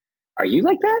 Are you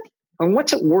like that? And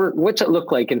what's it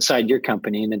look like inside your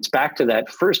company? And it's back to that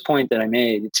first point that I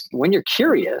made. It's when you're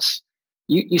curious,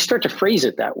 you start to phrase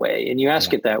it that way and you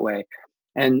ask it that way.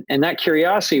 And that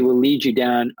curiosity will lead you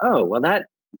down, and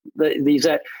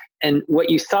what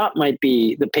you thought might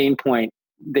be the pain point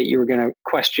that you were going to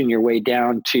question your way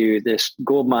down to this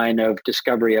gold mine of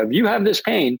discovery of you have this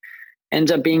pain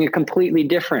ends up being a completely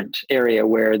different area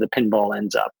where the pinball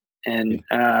ends up. And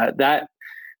that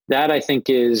I think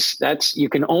you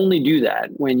can only do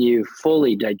that when you've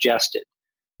fully digested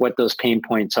what those pain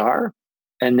points are,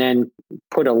 and then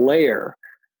put a layer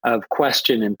of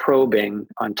question and probing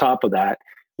on top of that,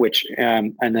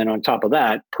 and then on top of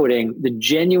that, putting the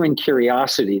genuine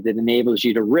curiosity that enables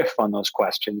you to riff on those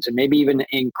questions and maybe even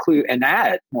include and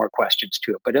add more questions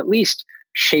to it, but at least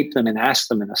shape them and ask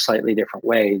them in a slightly different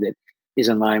way that is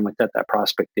in line with that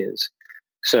prospect is.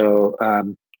 So,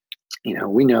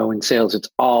 we know in sales, it's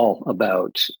all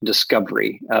about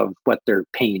discovery of what their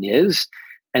pain is.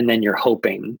 And then you're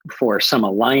hoping for some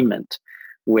alignment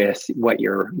with what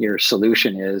your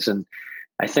solution is. And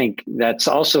I think that's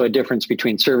also a difference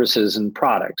between services and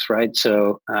products, right?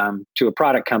 So to a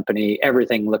product company,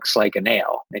 everything looks like a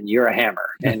nail and you're a hammer.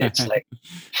 And it's like,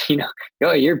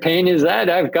 your pain is that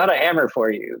I've got a hammer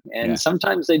for you. And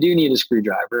sometimes they do need a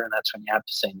screwdriver, and that's when you have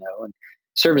to say no. And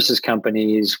services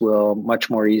companies will much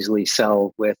more easily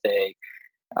sell with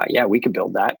we could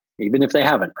build that, even if they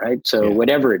haven't, right? So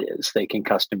whatever it is, they can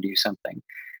custom do something.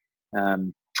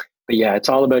 But it's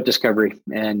all about discovery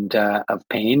and of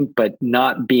pain, but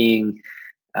not being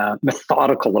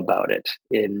methodical about it.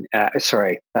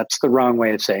 That's the wrong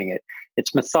way of saying it.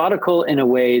 It's methodical in a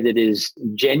way that is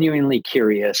genuinely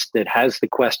curious, that has the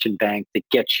question bank that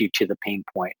gets you to the pain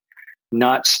point,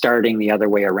 not starting the other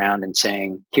way around and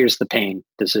saying, here's the pain,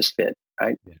 does this fit,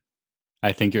 right? Yeah.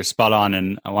 I think you're spot on.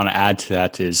 And I want to add to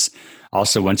that is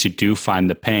also, once you do find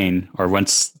the pain, or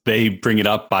once they bring it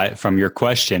up from your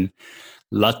question,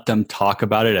 let them talk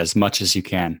about it as much as you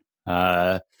can.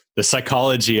 The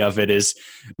psychology of it is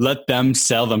let them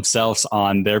sell themselves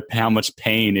on how much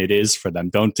pain it is for them.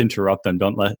 Don't interrupt them.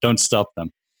 Don't stop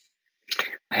them.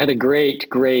 I had a great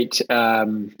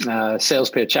sales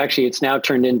pitch. Actually, it's now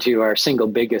turned into our single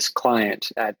biggest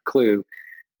client at Clue.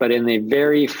 But in the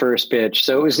very first pitch,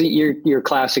 so it was your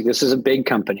classic. This is a big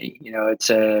company.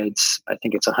 I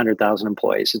think it's 100,000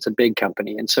 employees. It's a big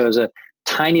company, and so as a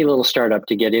tiny little startup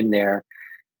to get in there,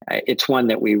 it's one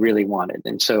that we really wanted.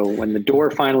 And so when the door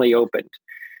finally opened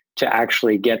to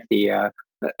actually get the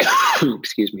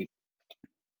excuse me,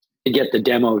 to get the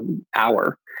demo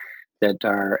hour, that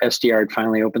our SDR had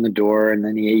finally opened the door, and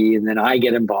then and then I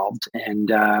get involved,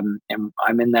 and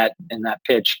I'm in that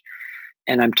pitch,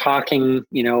 and I'm talking,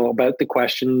 about the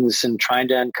questions and trying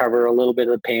to uncover a little bit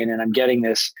of the pain, and I'm getting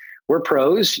this. We're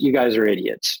pros. You guys are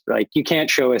idiots. Like, you can't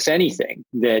show us anything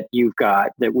that you've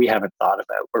got that we haven't thought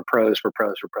about. We're pros.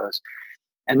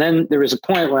 And then there was a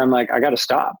point where I'm like, I got to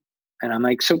stop. And I'm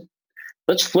like, so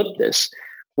let's flip this.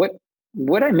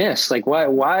 What I miss? Like,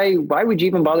 why would you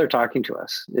even bother talking to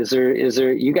us? Is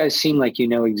there, you guys seem like you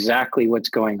know exactly what's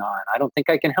going on. I don't think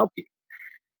I can help you.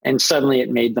 And suddenly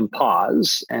it made them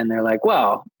pause, and they're like,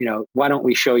 well, why don't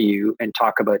we show you and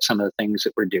talk about some of the things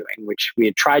that we're doing, which we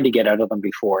had tried to get out of them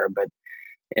before, but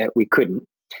we couldn't.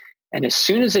 And as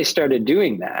soon as they started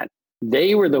doing that,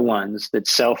 they were the ones that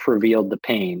self-revealed the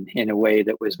pain in a way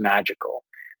that was magical.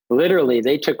 Literally,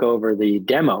 they took over the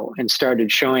demo and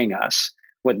started showing us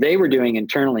what they were doing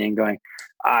internally and going,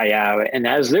 and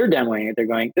as they're demoing it, they're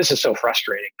going, this is so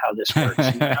frustrating how this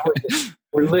works.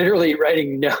 We're literally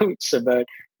writing notes about,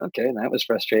 okay, that was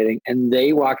frustrating. And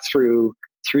they walked through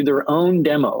through their own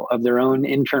demo of their own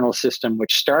internal system,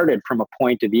 which started from a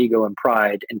point of ego and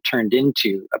pride and turned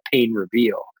into a pain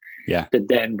reveal. Yeah. That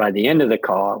then by the end of the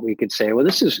call, we could say, well,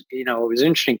 this is, it was an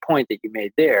interesting point that you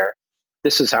made there.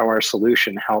 This is how our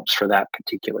solution helps for that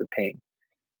particular pain.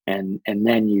 And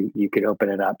then you could open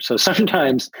it up. So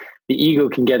sometimes the ego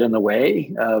can get in the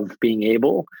way of being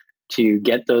able to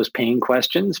get those pain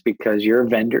questions because you're a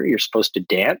vendor, you're supposed to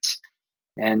dance.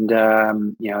 And,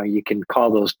 you can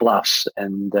call those bluffs.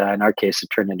 And in our case, it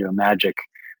turned into a magic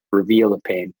reveal of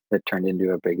pain that turned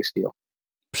into a biggest deal.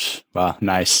 Wow,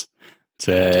 nice.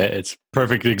 It's a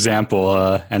perfect example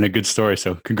and a good story.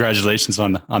 So congratulations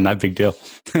on that big deal.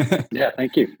 Yeah,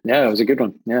 thank you. Yeah, it was a good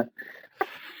one. Yeah.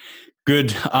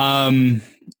 Good.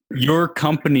 Your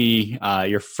company,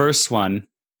 your first one,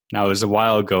 now it was a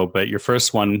while ago, but your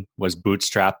first one was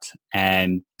bootstrapped,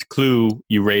 and Clue,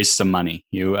 you raised some money.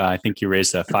 I think you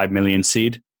raised a 5 million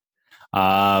seed.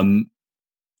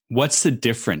 What's the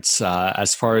difference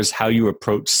as far as how you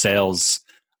approach sales?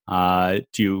 Do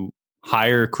you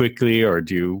hire quickly, or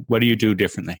what do you do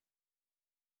differently?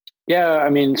 Yeah,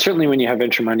 I mean, certainly when you have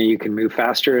venture money, you can move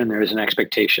faster, and there is an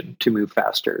expectation to move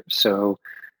faster. So,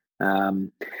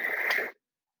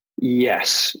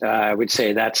 yes, I would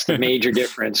say that's the major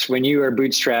difference. When you are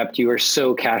bootstrapped, you are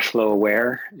so cash flow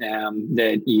aware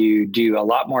that you do a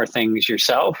lot more things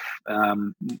yourself,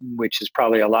 which is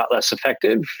probably a lot less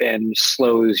effective and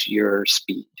slows your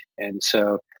speed. And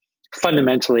so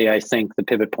fundamentally, I think the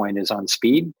pivot point is on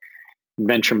speed.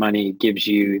 Venture money gives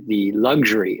you the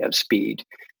luxury of speed.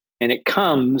 And it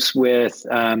comes with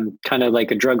kind of like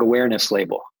a drug awareness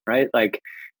label, right? Like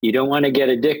you don't want to get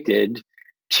addicted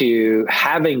to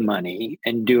having money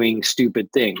and doing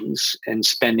stupid things and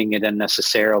spending it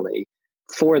unnecessarily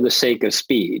for the sake of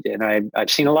speed. And I've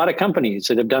seen a lot of companies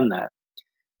that have done that.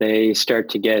 They start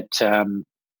to get,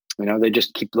 they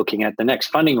just keep looking at the next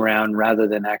funding round rather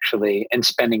than actually and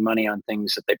spending money on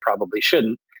things that they probably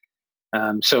shouldn't.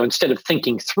 So instead of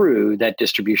thinking through that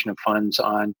distribution of funds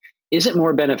on, is it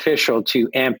more beneficial to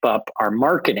amp up our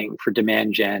marketing for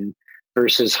demand gen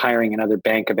versus hiring another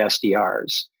bank of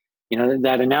SDRs?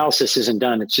 That analysis isn't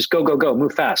done. It's just go,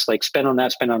 move fast, like spend on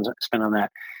that, spend on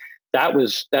that.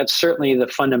 That's certainly the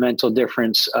fundamental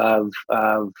difference of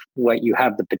what you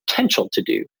have the potential to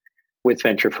do with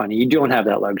venture funding. You don't have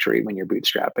that luxury when you're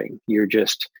bootstrapping. You're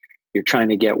trying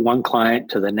to get one client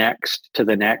to the next,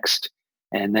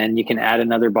 and then you can add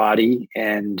another body,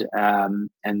 and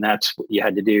that's what you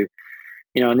had to do.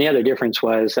 And the other difference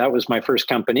was that was my first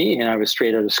company, and I was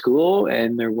straight out of school,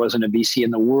 and there wasn't a VC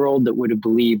in the world that would have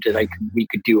believed that we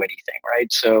could do anything,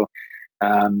 right? So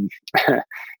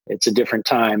it's a different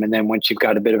time. And then once you've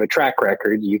got a bit of a track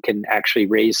record, you can actually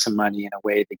raise some money in a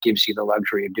way that gives you the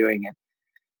luxury of doing it.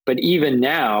 But even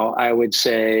now, I would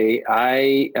say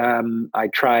I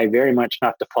try very much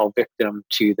not to fall victim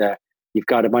to the you've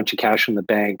got a bunch of cash in the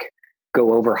bank,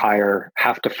 go over hire,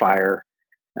 have to fire.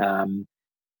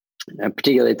 And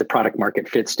particularly at the product market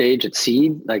fit stage at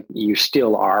seed, like you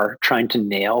still are trying to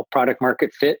nail product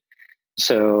market fit.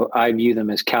 So I view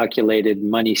them as calculated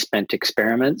money spent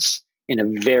experiments in a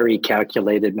very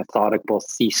calculated, methodical,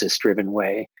 thesis driven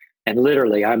way. And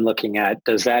literally I'm looking at,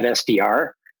 does that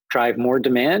SDR drive more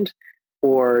demand,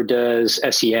 or does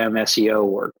SEM, SEO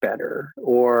work better?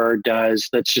 Or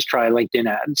let's just try LinkedIn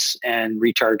ads and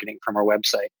retargeting from our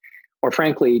website? Or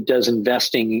frankly, does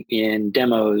investing in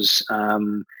demos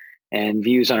and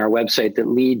views on our website that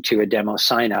lead to a demo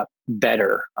sign up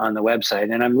better on the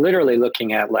website? And I'm literally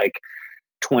looking at like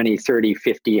 20, 30,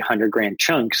 50, 100 grand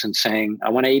chunks and saying, I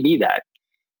want to A/B that.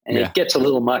 And It gets a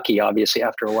little mucky, obviously,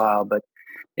 after a while, but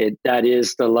that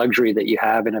is the luxury that you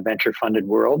have in a venture funded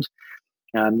world.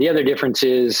 The other difference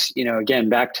is, again,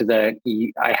 back to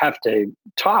I have to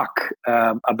talk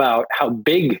about how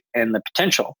big and the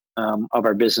potential of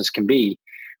our business can be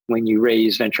when you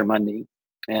raise venture money.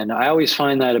 And I always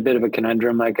find that a bit of a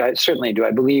conundrum. Like, do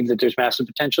I believe that there's massive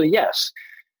potential? Yes.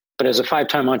 But as a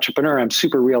 5-time entrepreneur, I'm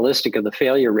super realistic of the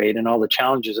failure rate and all the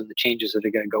challenges and the changes that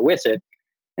are going to go with it.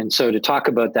 And so to talk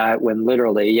about that when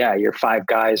literally, you're 5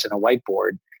 guys and a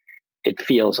whiteboard, it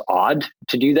feels odd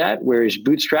to do that. Whereas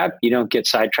bootstrap, you don't get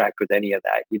sidetracked with any of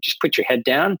that. You just put your head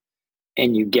down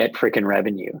and you get freaking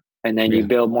revenue. And then you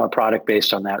build more product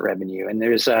based on that revenue. And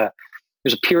there's a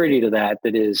purity to that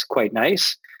is quite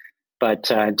nice.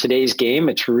 But in today's game,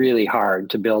 it's really hard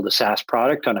to build a SaaS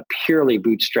product on a purely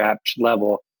bootstrapped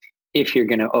level if you're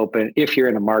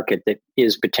in a market that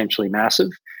is potentially massive,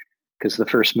 because the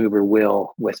first mover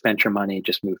will, with venture money,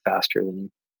 just move faster than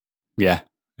you. Yeah.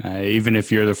 Even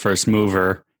if you're the first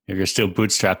mover, If you're still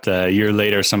bootstrapped, a year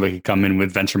later, somebody could come in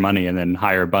with venture money and then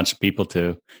hire a bunch of people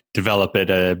to develop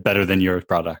it better than your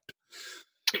product.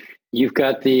 You've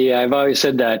got I've always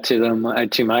said that to them,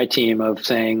 to my team, of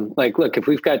saying, like, look, if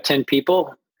we've got 10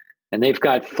 people and they've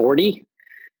got 40,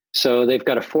 so they've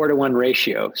got a 4-to-1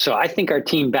 ratio. So I think our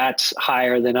team bats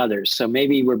higher than others. So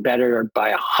maybe we're better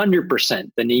by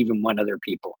 100% than even one other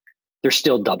people. They're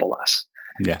still double us.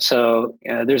 Yeah. So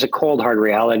there's a cold, hard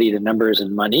reality to numbers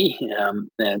and money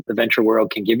that the venture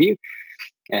world can give you.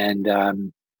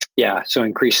 And so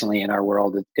increasingly in our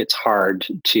world, it's hard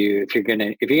to, if you're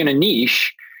gonna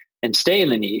niche and stay in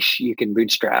the niche, you can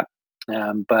bootstrap.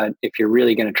 But if you're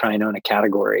really going to try and own a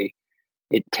category,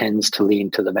 it tends to lean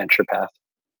to the venture path.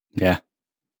 Yeah.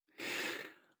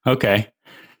 Okay.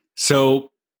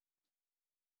 So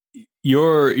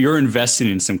you're investing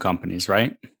in some companies,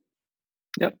 right?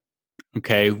 Yep.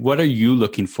 Okay. What are you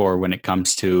looking for when it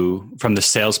comes to, from the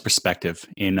sales perspective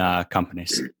in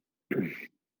companies?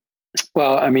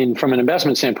 Well, I mean, from an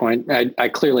investment standpoint, I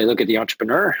clearly look at the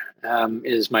entrepreneur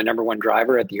is my number one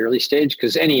driver at the early stage,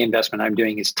 because any investment I'm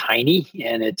doing is tiny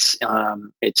and it's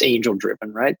angel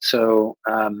driven, right? So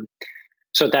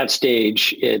at that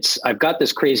stage, I've got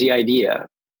this crazy idea.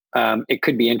 It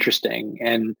could be interesting,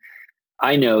 and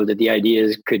I know that the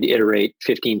ideas could iterate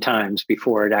 15 times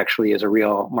before it actually is a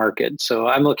real market. So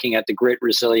I'm looking at the grit,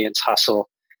 resilience, hustle,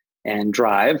 and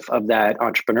drive of that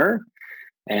entrepreneur.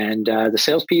 And the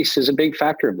sales piece is a big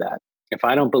factor of that. If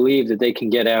I don't believe that they can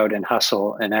get out and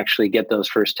hustle and actually get those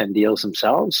first 10 deals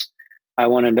themselves, I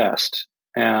won't invest.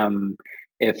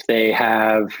 If they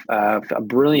have a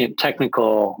brilliant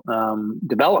technical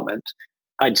development,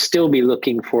 I'd still be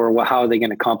looking for, well, how are they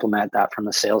going to complement that from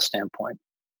a sales standpoint?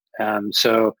 It's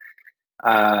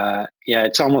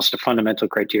almost a fundamental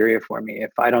criteria for me.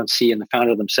 If I don't see in the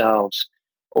founder themselves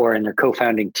or in their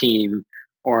co-founding team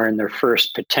or in their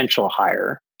first potential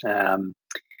hire,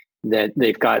 that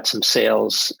they've got some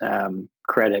sales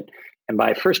credit. And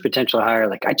by first potential hire,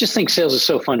 like, I just think sales is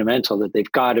so fundamental that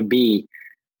they've got to be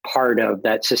part of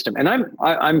that system. And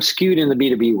I'm skewed in the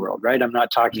B2B world, right? I'm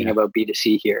not talking about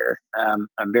B2C here. I'm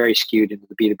very skewed into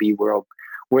the B2B world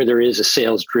where there is a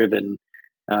sales driven,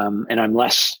 and I'm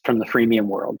less from the freemium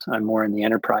world. I'm more in the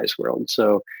enterprise world.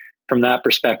 So from that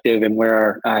perspective, and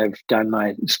where I've done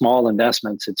my small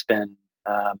investments, it's been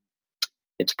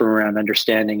around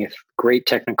understanding if great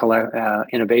technical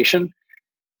innovation,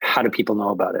 how do people know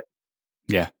about it?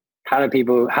 Yeah. How do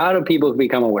people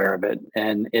become aware of it?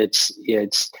 And it's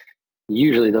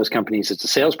usually those companies, it's a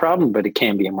sales problem, but it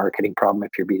can be a marketing problem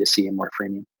if you're B2C and more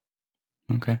freemium.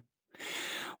 Okay.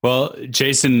 Well,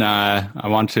 Jason, I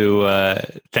want to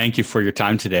thank you for your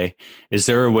time today. Is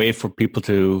there a way for people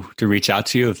to reach out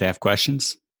to you if they have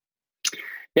questions?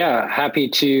 Yeah, happy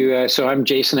to. So I'm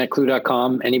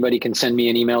jason@clue.com. Anybody can send me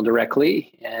an email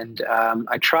directly. And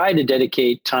I try to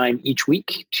dedicate time each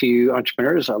week to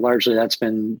entrepreneurs. Largely that's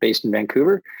been based in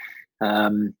Vancouver.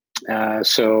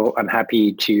 So I'm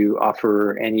happy to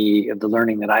offer any of the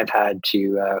learning that I've had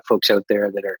to folks out there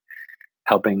that are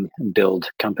helping build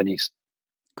companies.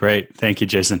 Great. Thank you,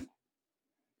 Jason.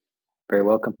 Very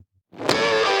welcome.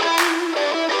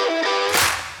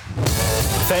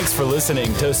 Thanks for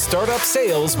listening to Startup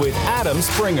Sales with Adam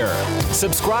Springer.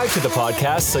 Subscribe to the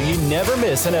podcast so you never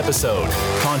miss an episode.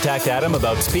 Contact Adam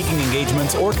about speaking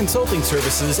engagements or consulting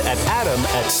services at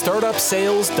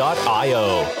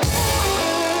adam@startupsales.io.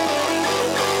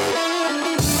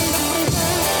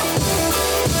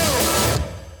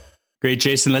 Great,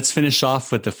 Jason. Let's finish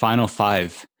off with the final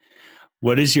 5.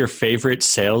 What is your favorite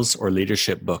sales or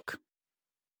leadership book?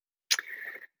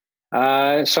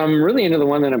 So I'm really into the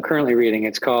one that I'm currently reading.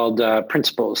 It's called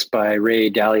Principles by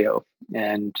Ray Dalio.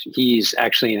 And he's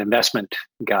actually an investment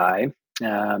guy,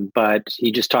 but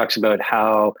he just talks about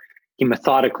how he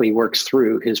methodically works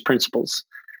through his principles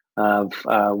of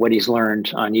what he's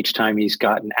learned on each time he's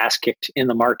gotten ass kicked in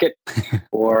the market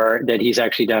or that he's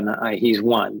actually done, he's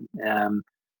won.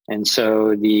 And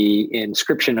so the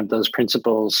inscription of those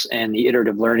principles and the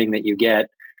iterative learning that you get,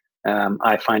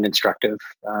 I find instructive.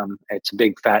 It's a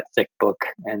big, fat, thick book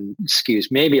and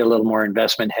skews maybe a little more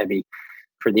investment heavy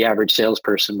for the average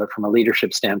salesperson. But from a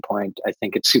leadership standpoint, I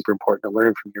think it's super important to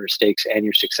learn from your mistakes and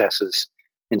your successes,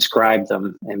 inscribe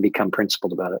them, and become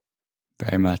principled about it.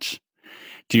 Very much.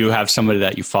 Do you have somebody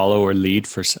that you follow or read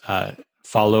for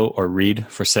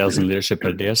sales and leadership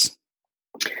ideas?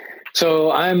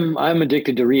 So I'm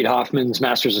addicted to Reid Hoffman's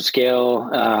Masters of Scale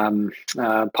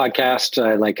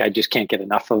podcast. I just can't get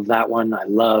enough of that one. I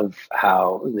love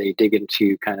how they dig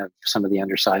into kind of some of the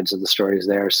undersides of the stories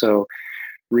there. So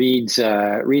Reid's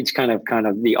kind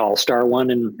of the all-star one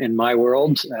in my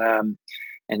world.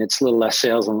 and it's a little less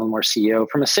sales and a little more CEO.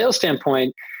 From a sales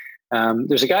standpoint,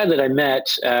 there's a guy that I met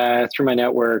through my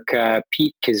network,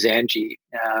 Pete Kazanji,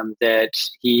 that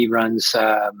he runs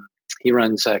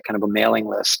kind of a mailing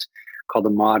list called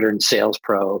the Modern Sales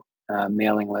Pro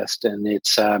mailing list, and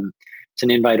it's an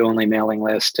invite-only mailing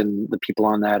list, and the people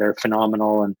on that are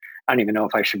phenomenal. And I don't even know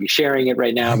if I should be sharing it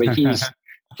right now, but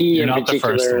he in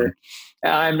particular.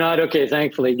 I'm not. Okay,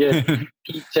 thankfully. Good.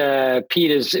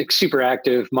 Pete is a super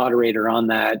active moderator on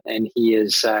that, and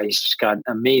he's just got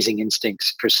amazing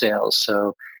instincts for sales.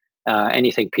 So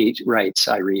anything Pete writes,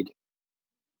 I read.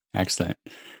 Excellent.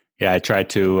 Yeah, I tried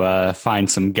to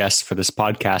find some guests for this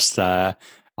podcast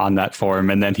on that forum,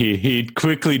 and then he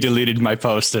quickly deleted my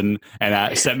post and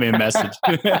sent me a message.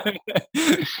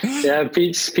 Yeah,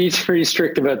 Pete's pretty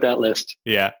strict about that list.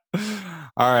 Yeah.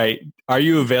 All right. Are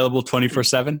you available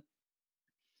 24/7?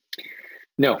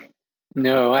 No,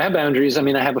 I have boundaries. I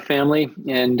mean, I have a family,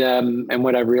 and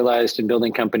what I've realized in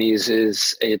building companies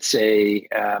is it's a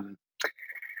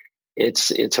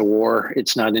war.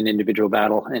 It's not an individual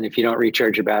battle. And if you don't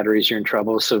recharge your batteries, you're in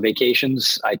trouble. So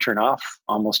vacations, I turn off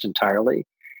almost entirely.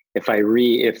 If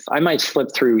I might flip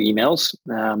through emails,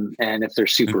 and if they're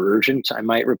super urgent, I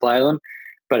might reply to them.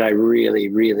 But I really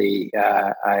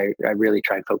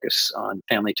try and focus on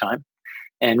family time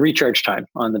and recharge time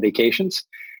on the vacations.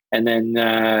 And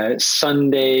then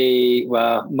Sunday,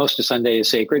 well, most of Sunday is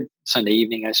sacred. Sunday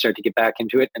evening, I start to get back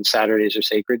into it, and Saturdays are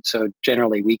sacred. So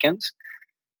generally weekends.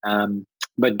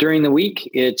 But during the week,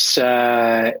 it's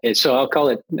so I'll call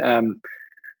it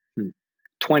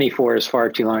 24 is far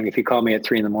too long. If you call me at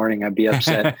 3 a.m, I'd be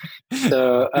upset.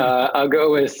 So I'll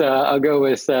go with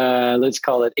let's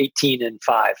call it 18 and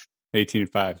 5. 18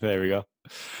 and 5. There we go.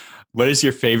 What is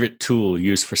your favorite tool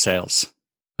used for sales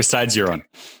besides your own?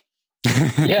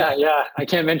 Yeah. I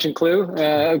can't mention Clue.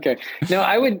 Okay. No,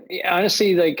 I would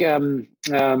honestly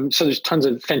so there's tons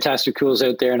of fantastic tools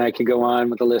out there, and I could go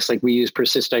on with a list. Like we use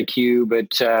Persist IQ,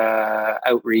 but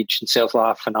Outreach and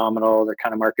SalesLoft, phenomenal. They're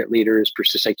kind of market leaders.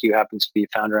 Persist IQ happens to be a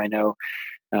founder I know.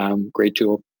 Great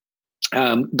tool.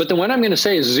 But the one I'm going to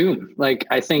say is Zoom. Like,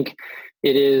 I think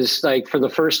it is like for the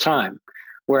first time,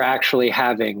 we're actually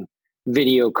having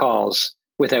video calls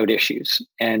without issues.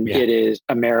 And It is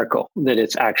a miracle that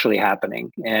it's actually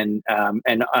happening. And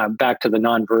back to the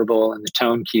nonverbal and the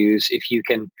tone cues, if you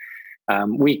can,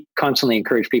 we constantly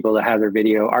encourage people to have their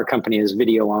video. Our company is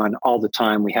video on all the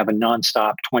time. We have a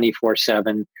nonstop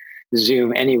 24/7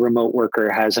 Zoom. Any remote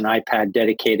worker has an iPad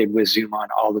dedicated with Zoom on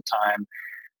all the time.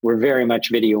 We're very much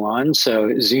video on.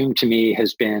 So Zoom to me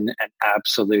has been an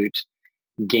absolute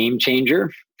game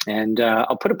changer. And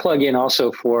I'll put a plug in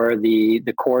also for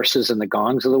the courses and the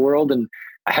gongs of the world. And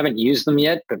I haven't used them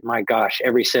yet, but my gosh,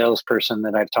 every salesperson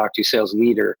that I've talked to, sales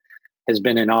leader, has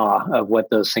been in awe of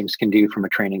what those things can do from a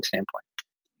training standpoint.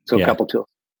 So a couple tools.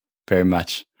 Very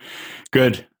much.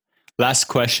 Good. Last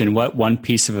question. What one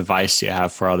piece of advice do you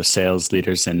have for all the sales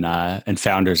leaders and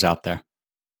founders out there?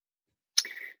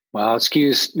 Well,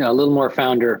 excuse a little more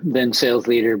founder than sales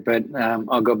leader, but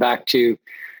I'll go back to,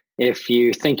 if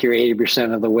you think you're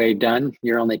 80% of the way done,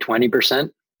 you're only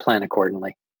 20%, plan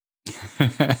accordingly.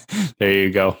 There you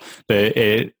go.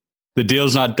 The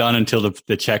deal's not done until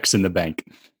the check's in the bank.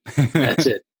 That's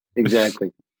it.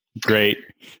 Exactly. Great.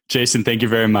 Jason, thank you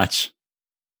very much.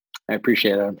 I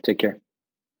appreciate it. Take care.